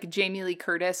other like Jamie Lee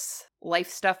Curtis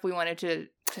life stuff we wanted to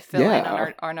fill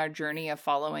in on our journey of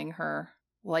following her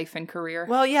life and career?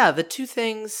 Well, yeah, the two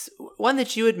things, one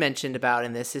that you had mentioned about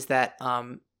in this is that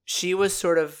she was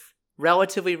sort of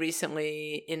relatively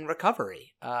recently in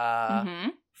recovery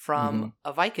from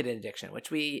a Vicodin addiction,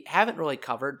 which we haven't really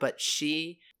covered, but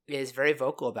she is very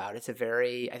vocal about. I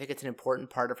think it's an important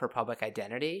part of her public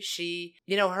identity. She,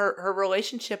 her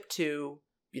relationship to,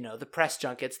 the press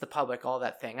junkets, the public, all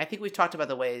that thing. I think we've talked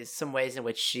about some ways in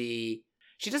which she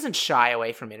doesn't shy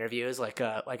away from interviews like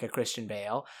a Christian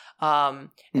Bale. And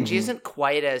she isn't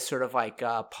quite as sort of like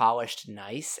polished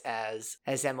nice as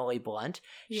Emily Blunt.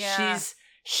 Yeah.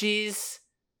 She's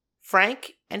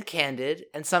frank and candid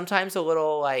and sometimes a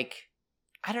little like,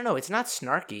 I don't know, it's not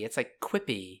snarky, it's like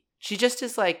quippy. She just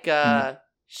is like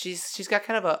she's got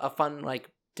kind of a fun like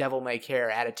devil may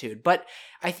care attitude. But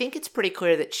I think it's pretty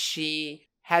clear that she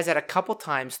has at a couple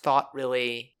times thought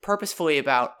really purposefully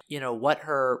about,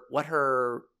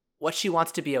 what she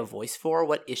wants to be a voice for,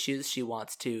 what issues she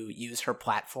wants to use her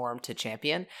platform to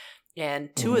champion.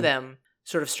 And two of them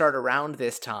sort of start around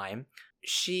this time.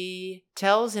 She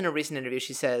tells in a recent interview,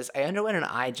 she says, I underwent an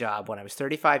eye job when I was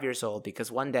 35 years old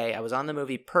because one day I was on the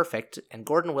movie Perfect and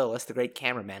Gordon Willis, the great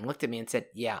cameraman, looked at me and said,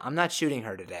 yeah, I'm not shooting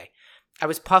her today. I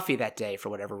was puffy that day for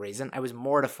whatever reason. I was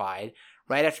mortified.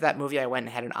 Right after that movie, I went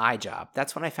and had an eye job.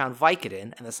 That's when I found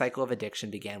Vicodin, and the cycle of addiction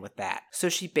began with that. So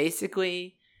she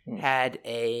basically had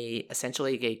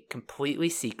essentially a completely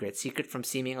secret from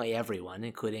seemingly everyone,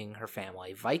 including her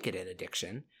family, Vicodin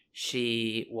addiction.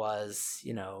 She was,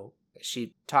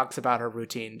 she talks about her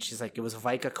routine. She's like, it was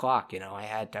Vic o'clock.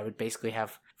 I would basically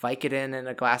have Vicodin and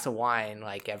a glass of wine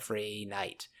like every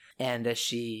night. And as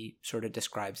she sort of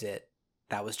describes it,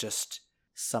 that was just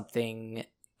something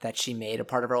that she made a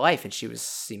part of her life, and she was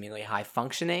seemingly high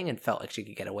functioning and felt like she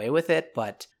could get away with it.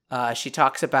 But she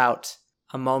talks about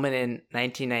a moment in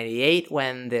 1998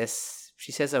 when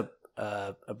she says a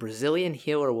a Brazilian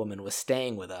healer woman was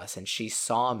staying with us, and she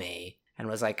saw me and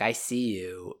was like, I see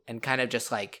you, and kind of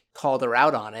just like called her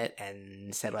out on it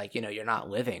and said like, you're not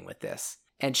living with this.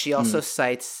 And she also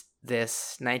cites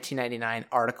this 1999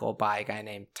 article by a guy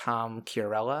named Tom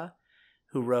Chiarella,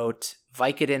 who wrote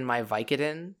Vicodin My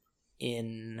Vicodin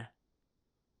in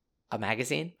a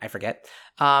magazine. I forget.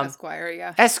 Esquire,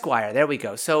 yeah. Esquire, there we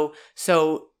go. So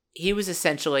he was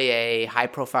essentially a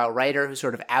high-profile writer who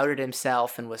sort of outed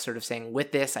himself and was sort of saying,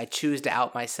 with this, I choose to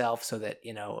out myself so that,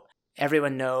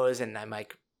 everyone knows. And I'm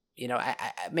like, I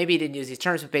maybe he didn't use these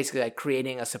terms, but basically like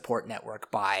creating a support network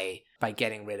by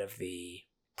getting rid of the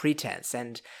pretense.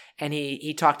 And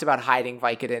he talked about hiding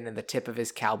Vicodin in the tip of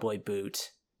his cowboy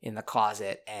boot in the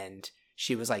closet. And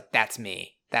she was like, that's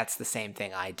me. That's the same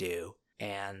thing I do.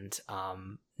 And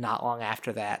not long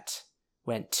after that,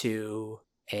 went to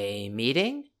a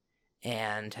meeting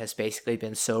and has basically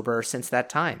been sober since that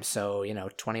time. So,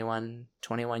 21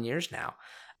 years now.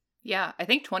 Yeah, I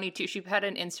think 22. She had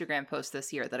an Instagram post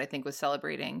this year that I think was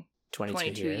celebrating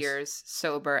 22 years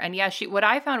sober. And yeah, what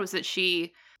I found was that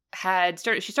she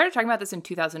started talking about this in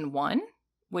 2001,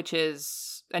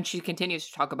 and she continues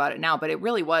to talk about it now, but it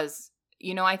really was,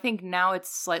 I think now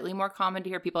it's slightly more common to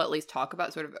hear people at least talk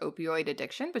about sort of opioid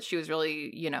addiction, but she was really,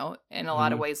 in a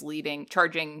lot of ways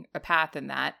charging a path in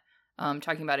that,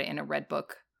 talking about it in a Red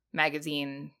Book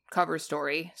magazine cover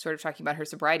story, sort of talking about her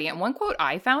sobriety. And one quote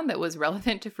I found that was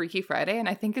relevant to Freaky Friday, and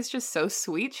I think is just so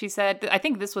sweet. She said, I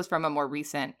think this was from a more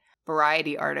recent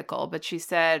Variety article, but she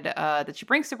said that she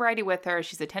brings sobriety with her.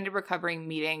 She's attended recovery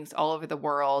meetings all over the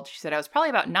world. She said, I was probably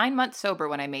about 9 months sober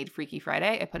when I made Freaky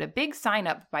Friday. I put a big sign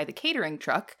up by the catering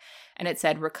truck, and it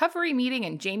said, recovery meeting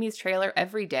in Jamie's trailer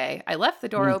every day. I left the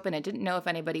door open and didn't know if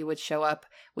anybody would show up.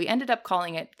 We ended up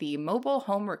calling it the Mobile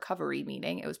Home Recovery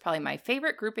Meeting. It was probably my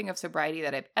favorite grouping of sobriety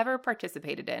that I've ever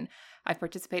participated in. I've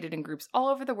participated in groups all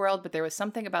over the world, but there was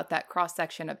something about that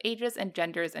cross-section of ages and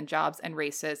genders and jobs and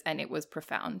races, and it was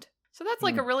profound. So that's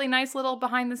like a really nice little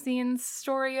behind-the-scenes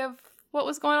story of what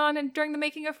was going on during the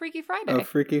making of Freaky Friday. Oh,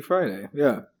 Freaky Friday,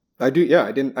 yeah. I do. Yeah,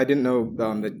 I didn't know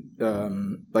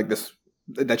that like this,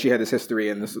 that she had this history,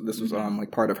 and this was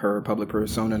like part of her public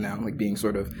persona now, like being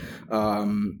sort of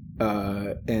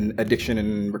an addiction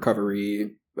and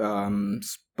recovery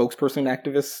spokesperson,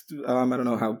 activist. I don't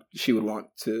know how she would want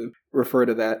to refer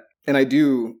to that. And I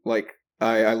do like.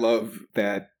 I love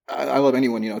that. I love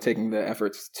anyone, taking the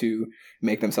efforts to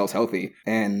make themselves healthy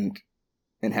and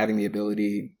having the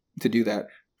ability to do that.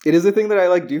 It is a thing that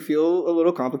I do feel a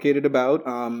little complicated about,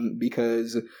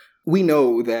 because we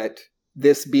know that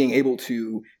this being able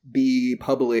to be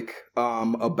public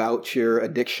about your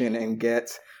addiction and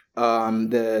get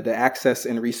the access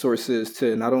and resources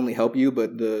to not only help you,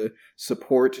 but the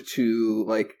support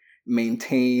to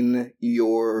maintain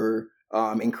your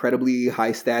incredibly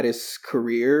high status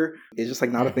career is just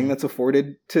not a thing that's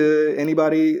afforded to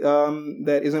anybody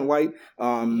that isn't white.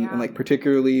 And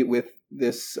particularly with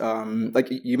this,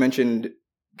 you mentioned,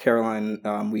 Caroline,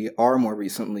 we are more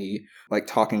recently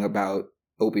talking about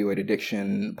opioid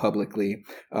addiction publicly.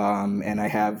 And I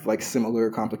have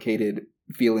similar complicated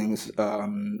feelings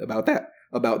about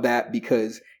that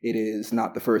because it is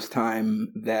not the first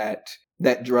time that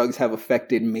drugs have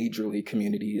affected majorly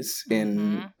communities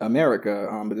in America,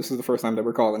 but this is the first time that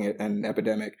we're calling it an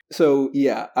epidemic. So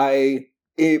yeah,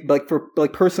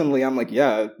 personally, I'm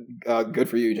good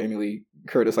for you, Jamie Lee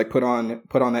Curtis. Put on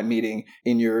that meeting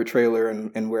in your trailer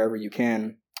and wherever you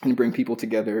can, and bring people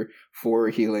together for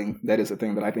healing. That is a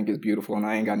thing that I think is beautiful, and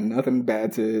I ain't got nothing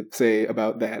bad to say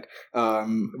about that.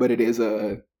 But it is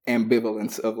a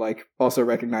ambivalence of also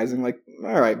recognizing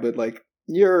all right, but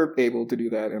you're able to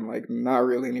do that, and not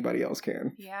really anybody else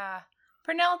can. Yeah.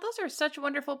 Pernell, those are such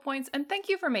wonderful points, and thank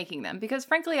you for making them, because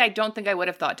frankly, I don't think I would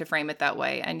have thought to frame it that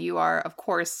way, and you are, of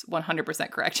course,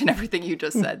 100% correct in everything you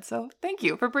just said, so thank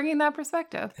you for bringing that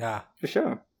perspective. Yeah. For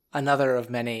sure. Another of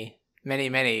many, many,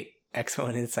 many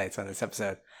excellent insights on this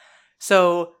episode.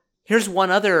 So here's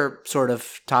one other sort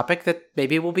of topic that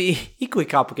maybe will be equally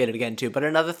complicated again too, but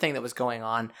another thing that was going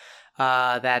on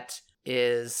that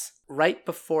is right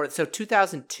before, so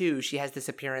 2002, she has this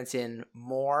appearance in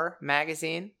More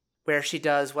magazine, where she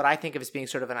does what I think of as being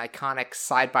sort of an iconic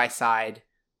side-by-side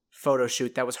photo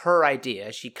shoot. That was her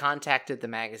idea. She contacted the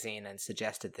magazine and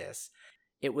suggested this.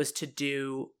 It was to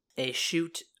do a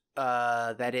shoot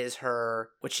that is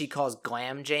her, what she calls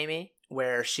Glam Jamie,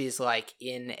 where she's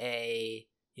in a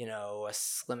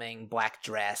slimming black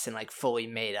dress and fully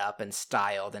made up and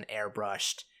styled and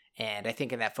airbrushed. And I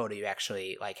think in that photo, you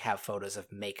actually have photos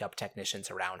of makeup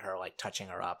technicians around her, touching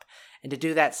her up. And to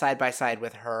do that side by side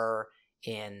with her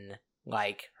in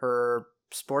her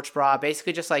sports bra,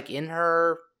 basically just like in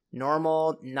her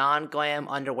normal non-glam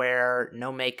underwear,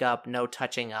 no makeup, no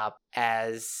touching up,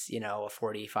 as, you know, a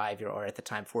 45-year-old, or at the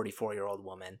time 44-year-old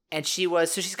woman. And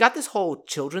she's got this whole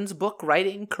children's book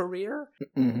writing career.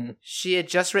 Mm-hmm. She had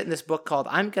just written this book called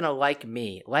I'm Gonna Like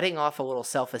Me, letting off a little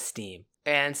self-esteem.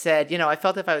 And said, you know, I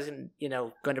felt if I was, you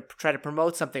know, going to try to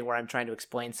promote something where I'm trying to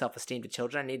explain self-esteem to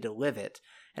children, I need to live it.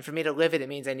 And for me to live it, it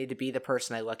means I need to be the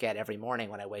person I look at every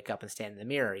morning when I wake up and stand in the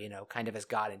mirror, you know, kind of as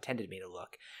God intended me to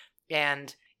look.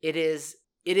 And it is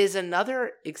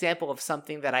another example of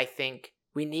something that I think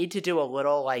we need to do a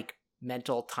little, like,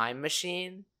 mental time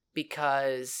machine,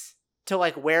 because to,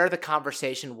 like, where the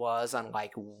conversation was on,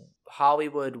 like,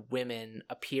 Hollywood women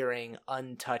appearing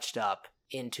untouched up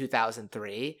in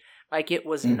 2003, like, it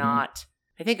was not,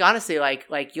 I think, honestly,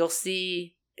 like you'll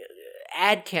see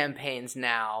ad campaigns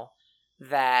now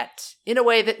that, in a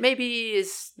way that maybe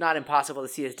is not impossible to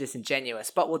see as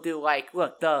disingenuous, but will do, like,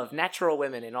 look, Dove, natural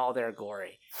women in all their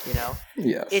glory, you know?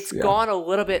 Yes. It's gone a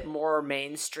little bit more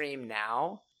mainstream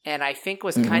now, and I think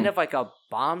was kind of like a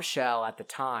bombshell at the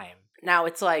time. Now,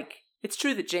 it's like, it's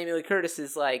true that Jamie Lee Curtis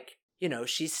is, like, you know,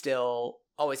 she still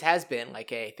always has been,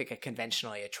 like, I think a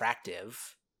conventionally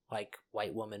attractive, like,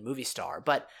 white woman movie star,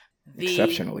 but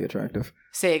exceptionally attractive.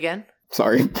 Say again?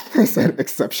 Sorry, I said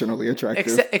exceptionally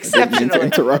attractive.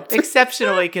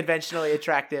 Exceptionally conventionally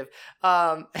attractive.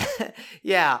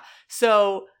 Yeah.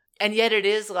 So, and yet it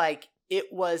is like, it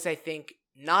was, I think,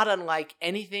 not unlike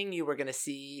anything you were going to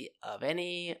see of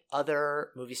any other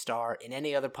movie star in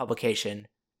any other publication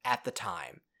at the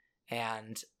time.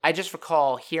 And I just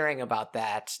recall hearing about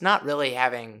that, not really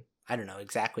having, I don't know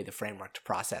exactly the framework to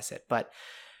process it, but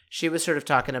she was sort of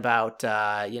talking about,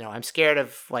 you know, I'm scared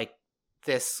of, like,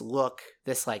 this look,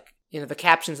 this, like, you know, the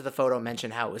captions of the photo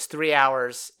mention how it was 3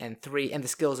 hours and the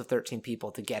skills of 13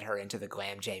 people to get her into the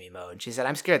glam Jamie mode. She said,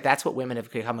 I'm scared that's what women have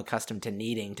become accustomed to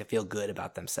needing to feel good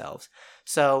about themselves.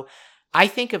 So I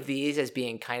think of these as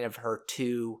being kind of her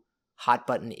two hot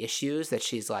button issues that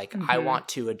she's like, I want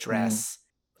to address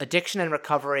addiction and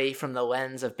recovery from the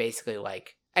lens of basically,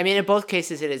 like, I mean, in both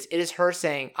cases, it is her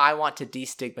saying, I want to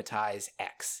destigmatize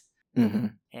X.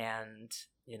 And,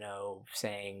 you know,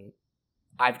 saying,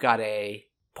 I've got a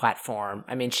platform.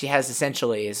 I mean, she has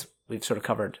essentially, as we've sort of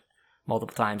covered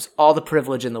multiple times, all the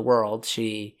privilege in the world.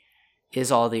 She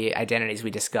is all the identities we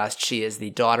discussed. She is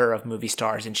the daughter of movie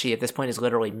stars, and she, at this point, is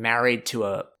literally married to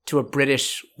a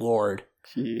British lord.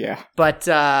 Yeah. But,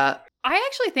 I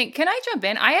actually think, can I jump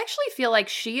in? I actually feel like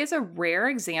she is a rare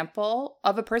example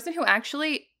of a person who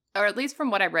actually, or at least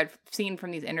from what I've seen from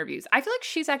these interviews, I feel like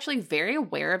she's actually very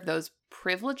aware of those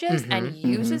privileges and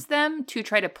uses them to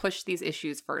try to push these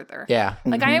issues further. Yeah.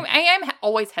 Like, I am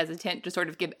always hesitant to sort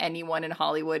of give anyone in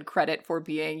Hollywood credit for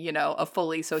being, you know, a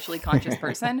fully socially conscious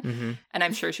person. And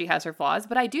I'm sure she has her flaws.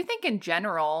 But I do think in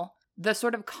general, the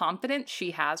sort of confidence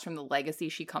she has from the legacy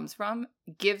she comes from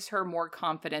gives her more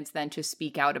confidence than to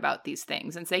speak out about these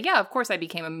things and say, yeah, of course I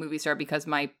became a movie star because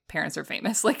my parents are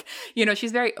famous. Like, you know,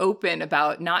 she's very open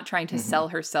about not trying to sell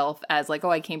herself as like, oh,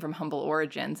 I came from humble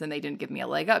origins and they didn't give me a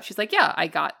leg up. She's like, yeah,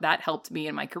 that helped me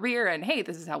in my career. And hey,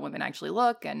 this is how women actually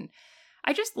look. And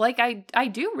I just like, I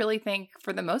do really think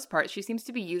for the most part, she seems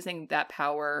to be using that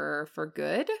power for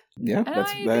good.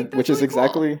 Yeah, which is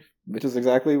exactly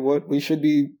what we should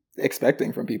be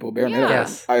expecting from people, bare minimum.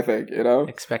 Yes. I think, you know,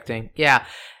 expecting. Yeah.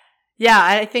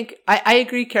 I think I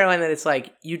agree, Caroline, that it's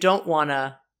like, you don't want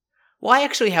to. Well, I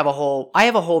actually have a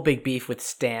whole big beef with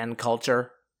stan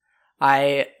culture.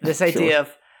 This idea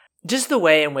of just the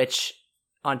way in which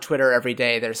on Twitter every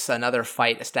day there's another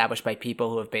fight established by people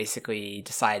who have basically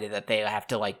decided that they have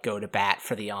to, like, go to bat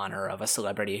for the honor of a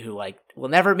celebrity who, like, will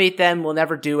never meet them, will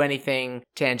never do anything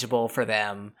tangible for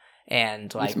them,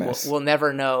 and, like, we'll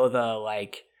never know the,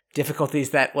 like,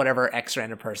 difficulties that whatever X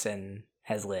random person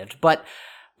has lived. But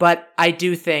I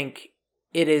do think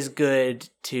it is good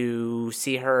to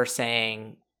see her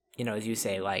saying, you know, as you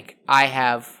say, like, I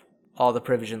have all the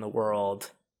privilege in the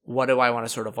world. What do I want to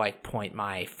sort of, like, point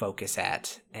my focus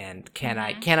at? And can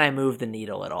I move the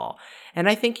needle at all? And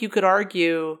I think you could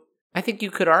argue, I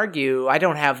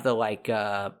don't have the, like,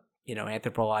 you know,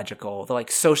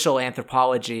 social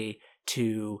anthropology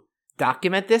to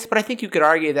document this, but I think you could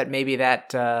argue that maybe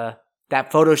that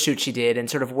photo shoot she did and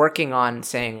sort of working on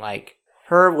saying, like,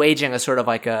 her waging a sort of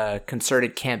like a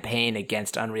concerted campaign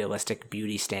against unrealistic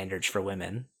beauty standards for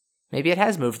women, maybe it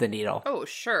has moved the needle. Oh,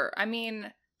 sure. I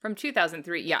mean, from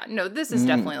 2003, yeah, no, this is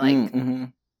definitely like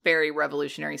very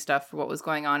revolutionary stuff for what was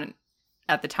going on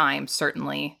at the time,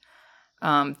 certainly. We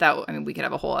could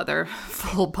have a whole other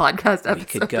full podcast episode. We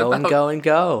could go and go and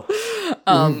go.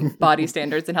 body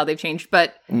standards and how they've changed.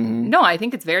 But no, I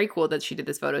think it's very cool that she did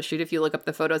this photo shoot. If you look up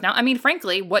the photos now, I mean,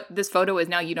 frankly, what this photo is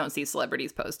now, you don't see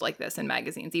celebrities post like this in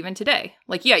magazines, even today.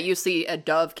 Like, yeah, you see a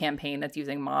Dove campaign that's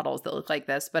using models that look like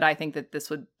this, but I think that this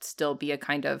would still be a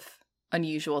kind of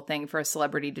unusual thing for a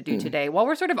celebrity to do today. While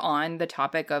we're sort of on the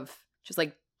topic of just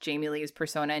like Jamie Lee's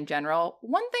persona in general,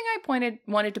 one thing I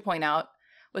wanted to point out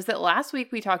was that last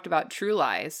week we talked about True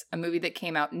Lies, a movie that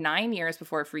came out 9 years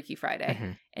before Freaky Friday.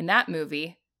 Mm-hmm. In that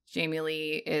movie, Jamie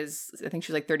Lee is, I think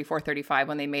she was like 34, 35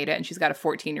 when they made it, and she's got a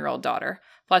 14-year-old daughter.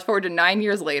 Flash forward to 9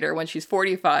 years later, when she's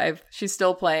 45, she's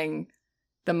still playing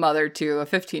the mother to a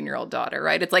 15-year-old daughter,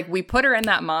 right? It's like we put her in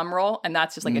that mom role, and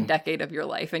that's just like a decade of your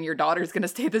life, and your daughter's going to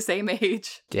stay the same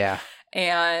age. Yeah.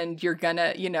 And you're going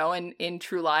to, and in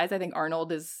True Lies, I think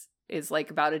Arnold is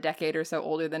like about a decade or so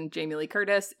older than Jamie Lee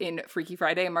Curtis. In Freaky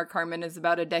Friday, Mark Harmon is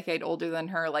about a decade older than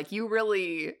her. Like, you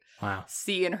really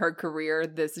see in her career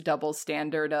this double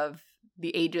standard of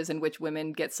the ages in which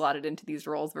women get slotted into these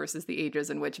roles versus the ages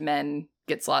in which men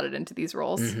get slotted into these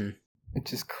roles. Mm-hmm.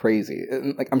 It's just crazy.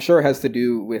 Like, I'm sure it has to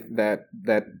do with that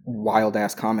wild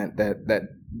ass comment that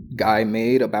guy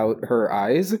made about her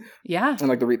eyes. Yeah. And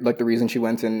the reason she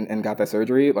went and got that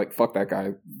surgery, like, fuck that guy,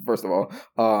 first of all.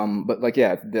 But like,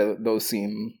 yeah, those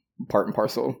seem part and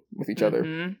parcel with each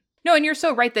other. No, and you're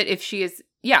so right that if she is,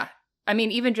 I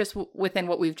mean, even just within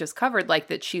what we've just covered, like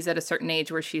that she's at a certain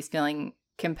age where she's feeling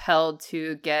compelled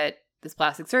to get this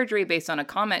plastic surgery based on a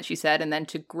comment she said, and then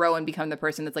to grow and become the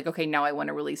person that's like, okay, now I want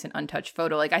to release an untouched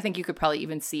photo. Like, I think you could probably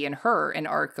even see in her an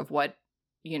arc of what,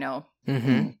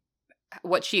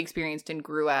 what she experienced and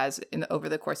grew as over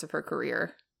the course of her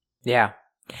career. Yeah.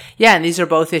 Yeah, and these are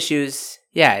both issues.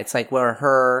 Yeah, it's like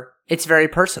where it's very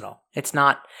personal. It's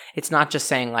not just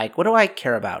saying like, what do I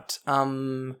care about?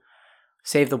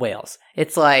 Save the whales.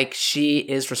 It's like she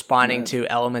is responding to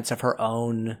elements of her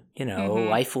own,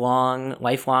 lifelong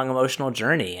emotional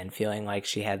journey and feeling like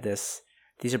she had this.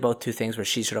 These are both two things where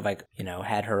she sort of like,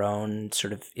 had her own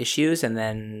sort of issues and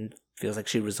then feels like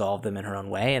she resolved them in her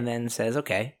own way and then says,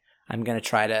 okay, I'm going to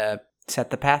try to set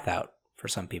the path out for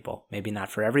some people. Maybe not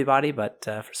for everybody, but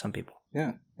for some people.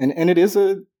 Yeah. And it is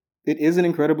an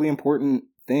incredibly important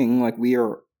thing. Like, we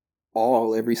are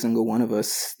all, every single one of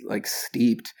us, like,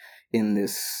 steeped in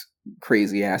this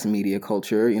crazy ass media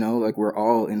culture, like we're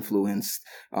all influenced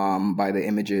by the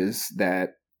images that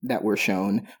were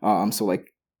shown. So like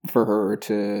for her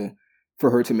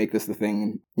to make this the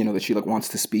thing, that she like wants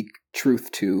to speak truth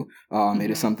to,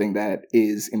 it is something that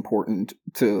is important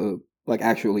to like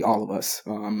actually all of us,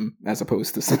 as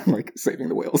opposed to like saving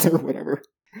the whales or whatever.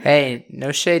 Hey,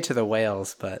 no shade to the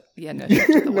whales, but yeah, no shade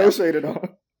to the whales. No shade at all.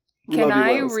 Can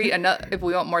I read another? If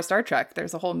we want more Star Trek,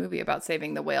 there's a whole movie about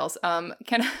saving the whales. Can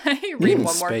I read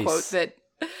one more quote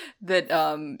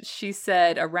that she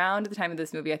said around the time of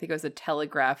this movie? I think it was a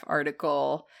Telegraph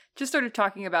article, just sort of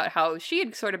talking about how she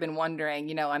had sort of been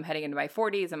wondering, I'm heading into my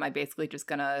 40s. Am I basically just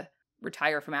gonna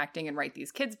retire from acting and write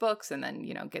these kids' books, and then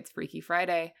gets Freaky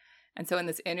Friday? And so in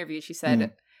this interview, she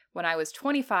said, when I was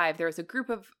 25, there was a group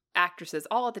of actresses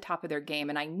all at the top of their game,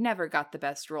 and I never got the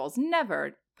best roles.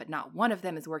 Never. But not one of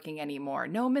them is working anymore.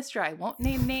 No, mister, I won't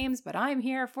name names, but I'm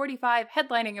here, 45,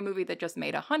 headlining a movie that just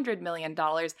made $100 million.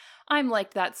 I'm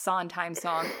like that Sondheim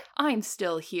song, I'm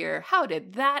still here. How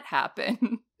did that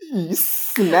happen?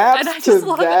 Snaps and I just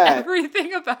love that.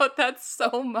 Everything about that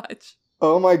so much.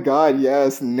 Oh my god,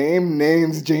 yes. Name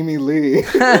names, Jamie Lee.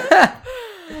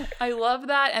 I love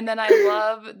that, and then I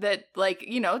love that, like,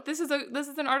 this is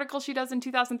an article she does in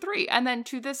 2003, and then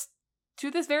to this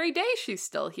very day, she's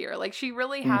still here. Like, she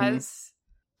really has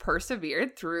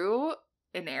persevered through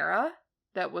an era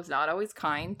that was not always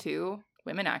kind to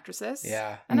women actresses.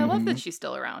 Yeah. And I love that she's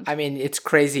still around. I mean, it's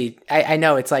crazy. I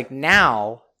know it's like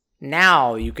now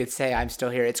you could say I'm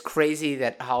still here. It's crazy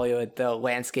that Hollywood, the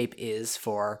landscape is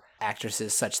for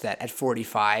actresses such that at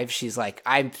 45, she's like,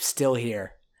 I'm still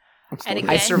here. And again,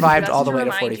 I survived all the way to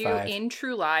remind 45. You, in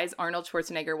True Lies, Arnold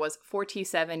Schwarzenegger was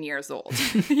 47 years old.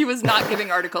 He was not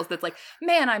giving articles that's like,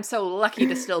 man, I'm so lucky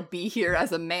to still be here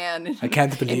as a man. I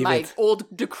can't believe in my it. old,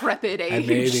 decrepit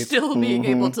age, still being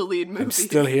able to lead movies. I'm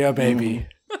still here, baby.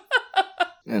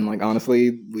 And like,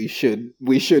 honestly, we should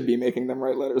be making them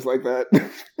write letters like that.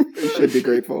 They should be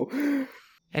grateful.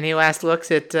 Any last looks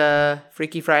at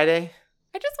Freaky Friday?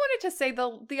 I just wanted to say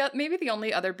maybe the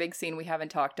only other big scene we haven't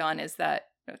talked on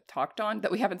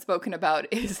that we haven't spoken about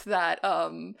is that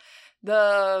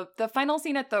the final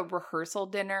scene at the rehearsal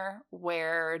dinner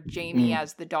where Jamie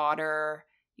as the daughter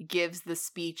gives the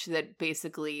speech that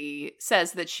basically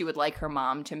says that she would like her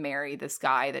mom to marry this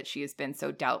guy that she has been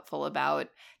so doubtful about.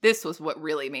 This was what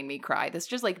really made me cry. This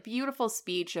just like beautiful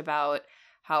speech about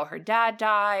how her dad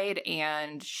died,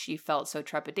 and she felt so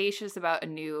trepidatious about a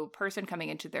new person coming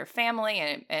into their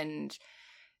family, and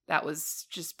that was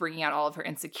just bringing out all of her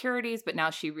insecurities. But now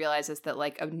she realizes that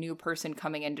like a new person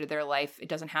coming into their life, it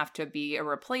doesn't have to be a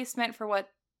replacement for what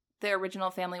the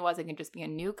original family was. It can just be a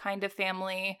new kind of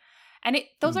family. And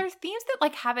those are themes that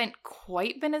like haven't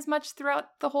quite been as much throughout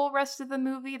the whole rest of the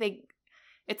movie.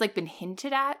 It's like been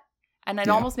hinted at. And it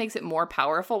almost makes it more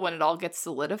powerful when it all gets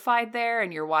solidified there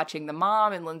and you're watching the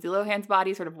mom and Lindsay Lohan's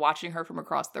body sort of watching her from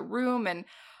across the room. And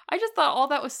I just thought all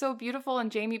that was so beautiful,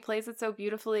 and Jamie plays it so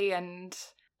beautifully. And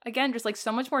again, just like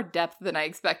so much more depth than I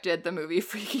expected the movie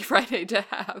Freaky Friday to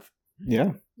have.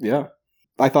 Yeah.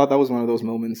 I thought that was one of those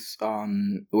moments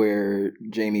where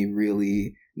Jamie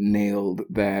really nailed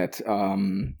that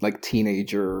like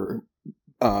teenager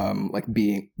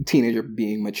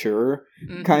being mature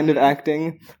kind of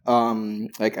acting.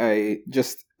 Like I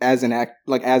just as an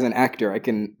actor,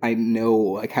 I know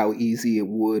like how easy it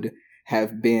would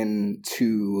have been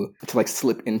to like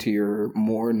slip into your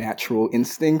more natural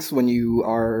instincts when you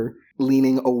are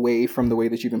leaning away from the way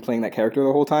that you've been playing that character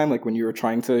the whole time, like when you're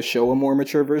trying to show a more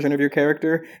mature version of your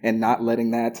character and not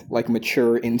letting that like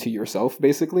mature into yourself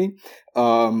basically.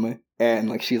 And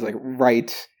like she's like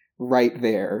right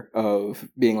there of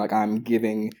being like, I'm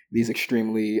giving these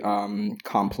extremely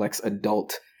complex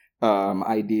adult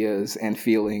ideas and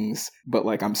feelings, but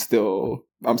like I'm still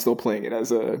playing it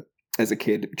as a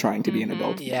kid trying to be an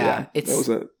adult. Yeah,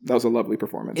 that was a lovely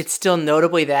performance. It's still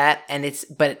notably that, and it's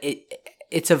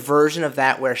a version of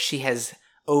that where she has,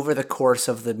 over the course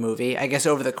of the movie, I guess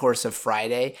over the course of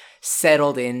Friday,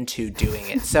 settled into doing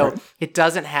it. So it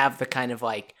doesn't have the kind of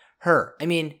like oh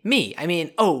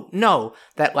no,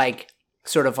 that like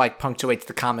sort of like punctuates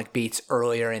the comic beats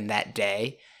earlier in that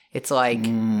day. It's like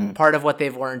part of what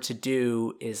they've learned to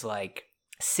do is like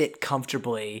sit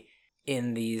comfortably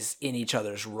in each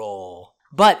other's role,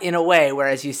 but in a way where,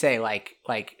 as you say, like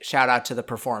shout out to the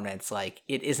performance, like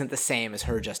it isn't the same as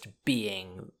her just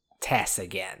being Tess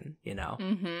again, you know.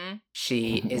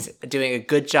 She is doing a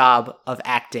good job of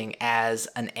acting as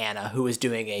an Anna who is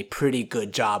doing a pretty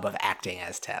good job of acting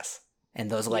as Tess,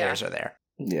 and those layers are there.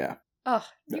 Yeah. Oh,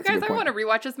 you guys, I want to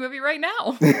rewatch this movie right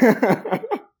now.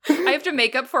 I have to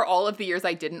make up for all of the years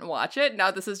I didn't watch it.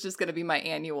 Now this is just going to be my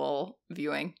annual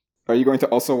viewing. Are you going to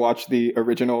also watch the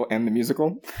original and the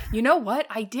musical? You know what?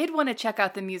 I did want to check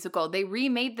out the musical. They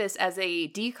remade this as a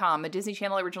DCOM, a Disney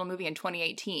Channel original movie in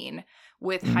 2018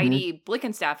 with Heidi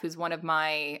Blickenstaff, who's one of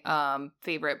my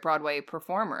favorite Broadway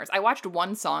performers. I watched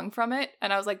one song from it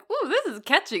and I was like, ooh, this is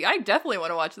catchy. I definitely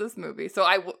want to watch this movie. So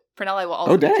Pernell, I will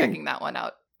also be checking that one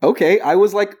out. Okay, I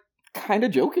was like kind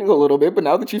of joking a little bit, but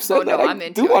now that you've said that, I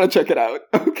do want to check it out.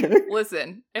 Okay.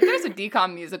 Listen, if there's a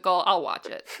DCOM musical, I'll watch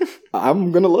it.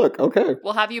 I'm going to look. Okay.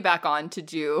 We'll have you back on to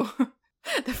do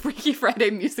the Freaky Friday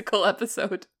musical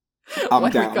episode when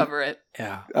we cover it.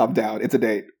 Yeah. I'm down. It's a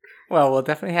date. Well, we'll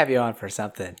definitely have you on for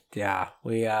something. Yeah.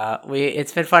 We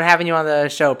it's been fun having you on the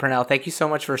show, Pernell. Thank you so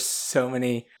much for so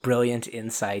many brilliant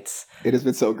insights. It has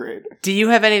been so great. Do you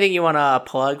have anything you want to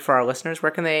plug for our listeners?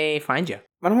 Where can they find you?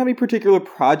 I don't have any particular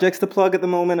projects to plug at the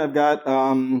moment. I've got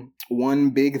one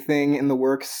big thing in the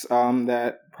works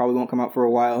that probably won't come out for a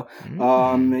while.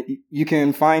 You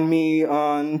can find me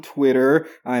on Twitter.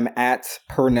 I'm at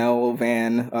Pernell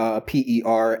Van,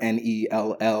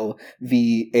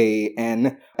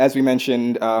 PERNELLVAN. As we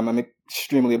mentioned, I'm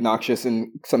extremely obnoxious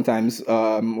and sometimes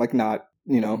like not,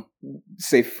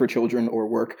 safe for children or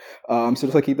work. So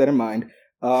just like keep that in mind.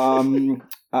 I'm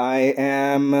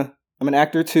an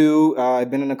actor too. I've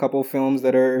been in a couple films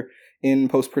that are in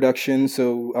post-production.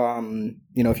 So,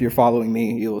 if you're following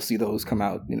me, you'll see those come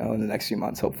out, in the next few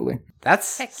months, hopefully.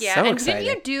 That's heck yeah. So and exciting.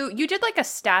 Didn't you did like a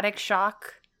Static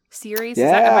Shock series?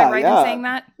 Am I right in saying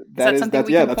that? Is that something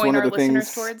we can point our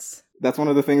listeners towards? That's one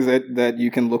of the things that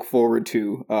you can look forward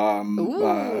to.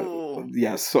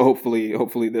 Yes, so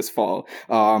hopefully this fall.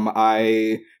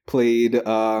 I played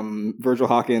Virgil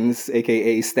Hawkins,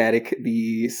 aka Static,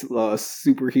 the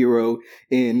superhero,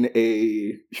 in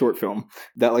a short film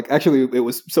that actually it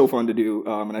was so fun to do,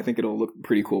 and I think it'll look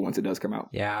pretty cool once it does come out.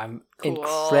 Yeah, I'm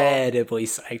incredibly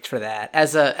psyched for that.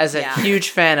 As a huge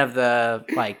fan of the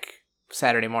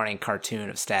Saturday morning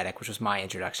cartoon of Static, which was my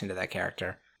introduction to that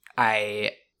character,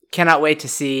 I cannot wait to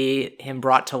see him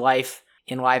brought to life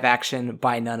in live action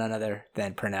by none other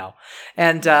than Pernell.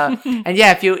 And and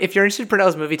yeah, if you're interested in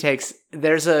Pernell's movie takes,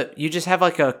 you just have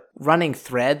a running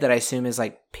thread that I assume is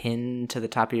pinned to the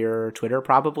top of your Twitter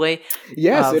probably.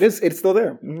 Yes, it is. It's still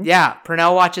there. Mm-hmm. Yeah,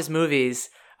 Pernell watches movies.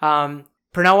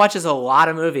 Pernell watches a lot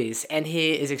of movies, and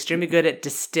he is extremely good at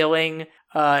distilling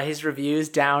his reviews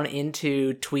down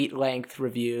into tweet-length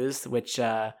reviews, which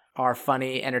are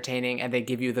funny, entertaining, and they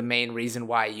give you the main reason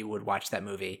why you would watch that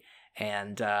movie.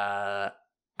 And I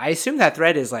assume that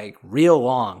thread is like real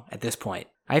long at this point.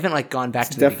 I haven't like gone back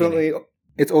to the beginning.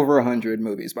 It's over 100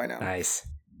 movies by now. Nice.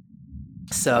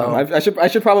 So I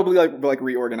should probably like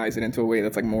reorganize it into a way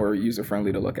that's like more user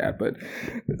friendly to look at, but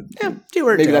yeah,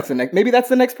 maybe that's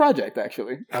the next project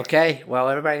actually. Okay, well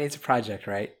everybody needs a project,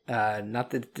 right?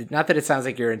 Not that it sounds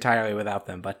like you're entirely without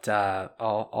them, but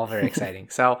all very exciting.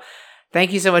 So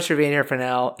thank you so much for being here,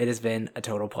 Pernell. It has been a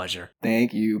total pleasure.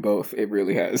 Thank you both. It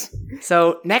really has.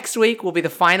 So next week will be the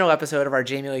final episode of our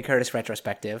Jamie Lee Curtis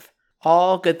retrospective.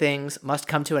 All good things must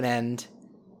come to an end,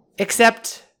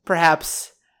 except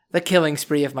perhaps the killing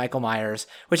spree of Michael Myers,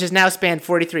 which has now spanned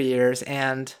 43 years,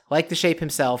 and, like The Shape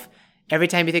himself, every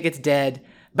time you think it's dead,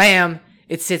 bam,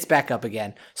 it sits back up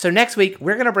again. So next week,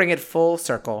 we're going to bring it full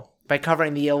circle by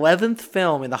covering the 11th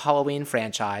film in the Halloween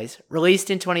franchise, released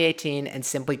in 2018 and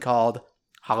simply called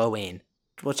Halloween.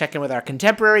 We'll check in with our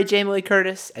contemporary Jamie Lee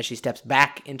Curtis as she steps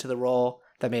back into the role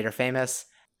that made her famous.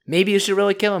 Maybe you should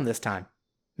really kill him this time.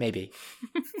 Maybe.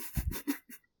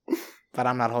 But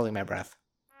I'm not holding my breath.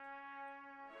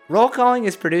 Roll Calling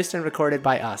is produced and recorded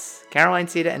by us, Caroline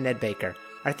Sita and Ned Baker.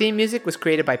 Our theme music was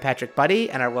created by Patrick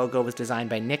Buddy, and our logo was designed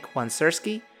by Nick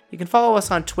Wansurski. You can follow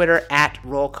us on Twitter at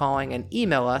rollcalling and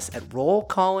email us at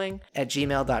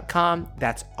rollcalling@gmail.com.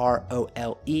 That's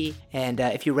ROLE. And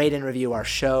if you rate and review our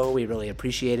show, we really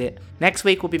appreciate it. Next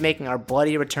week, we'll be making our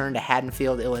bloody return to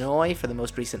Haddonfield, Illinois for the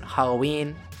most recent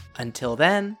Halloween. Until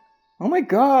then... Oh my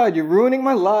god, you're ruining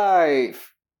my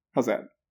life. How's that?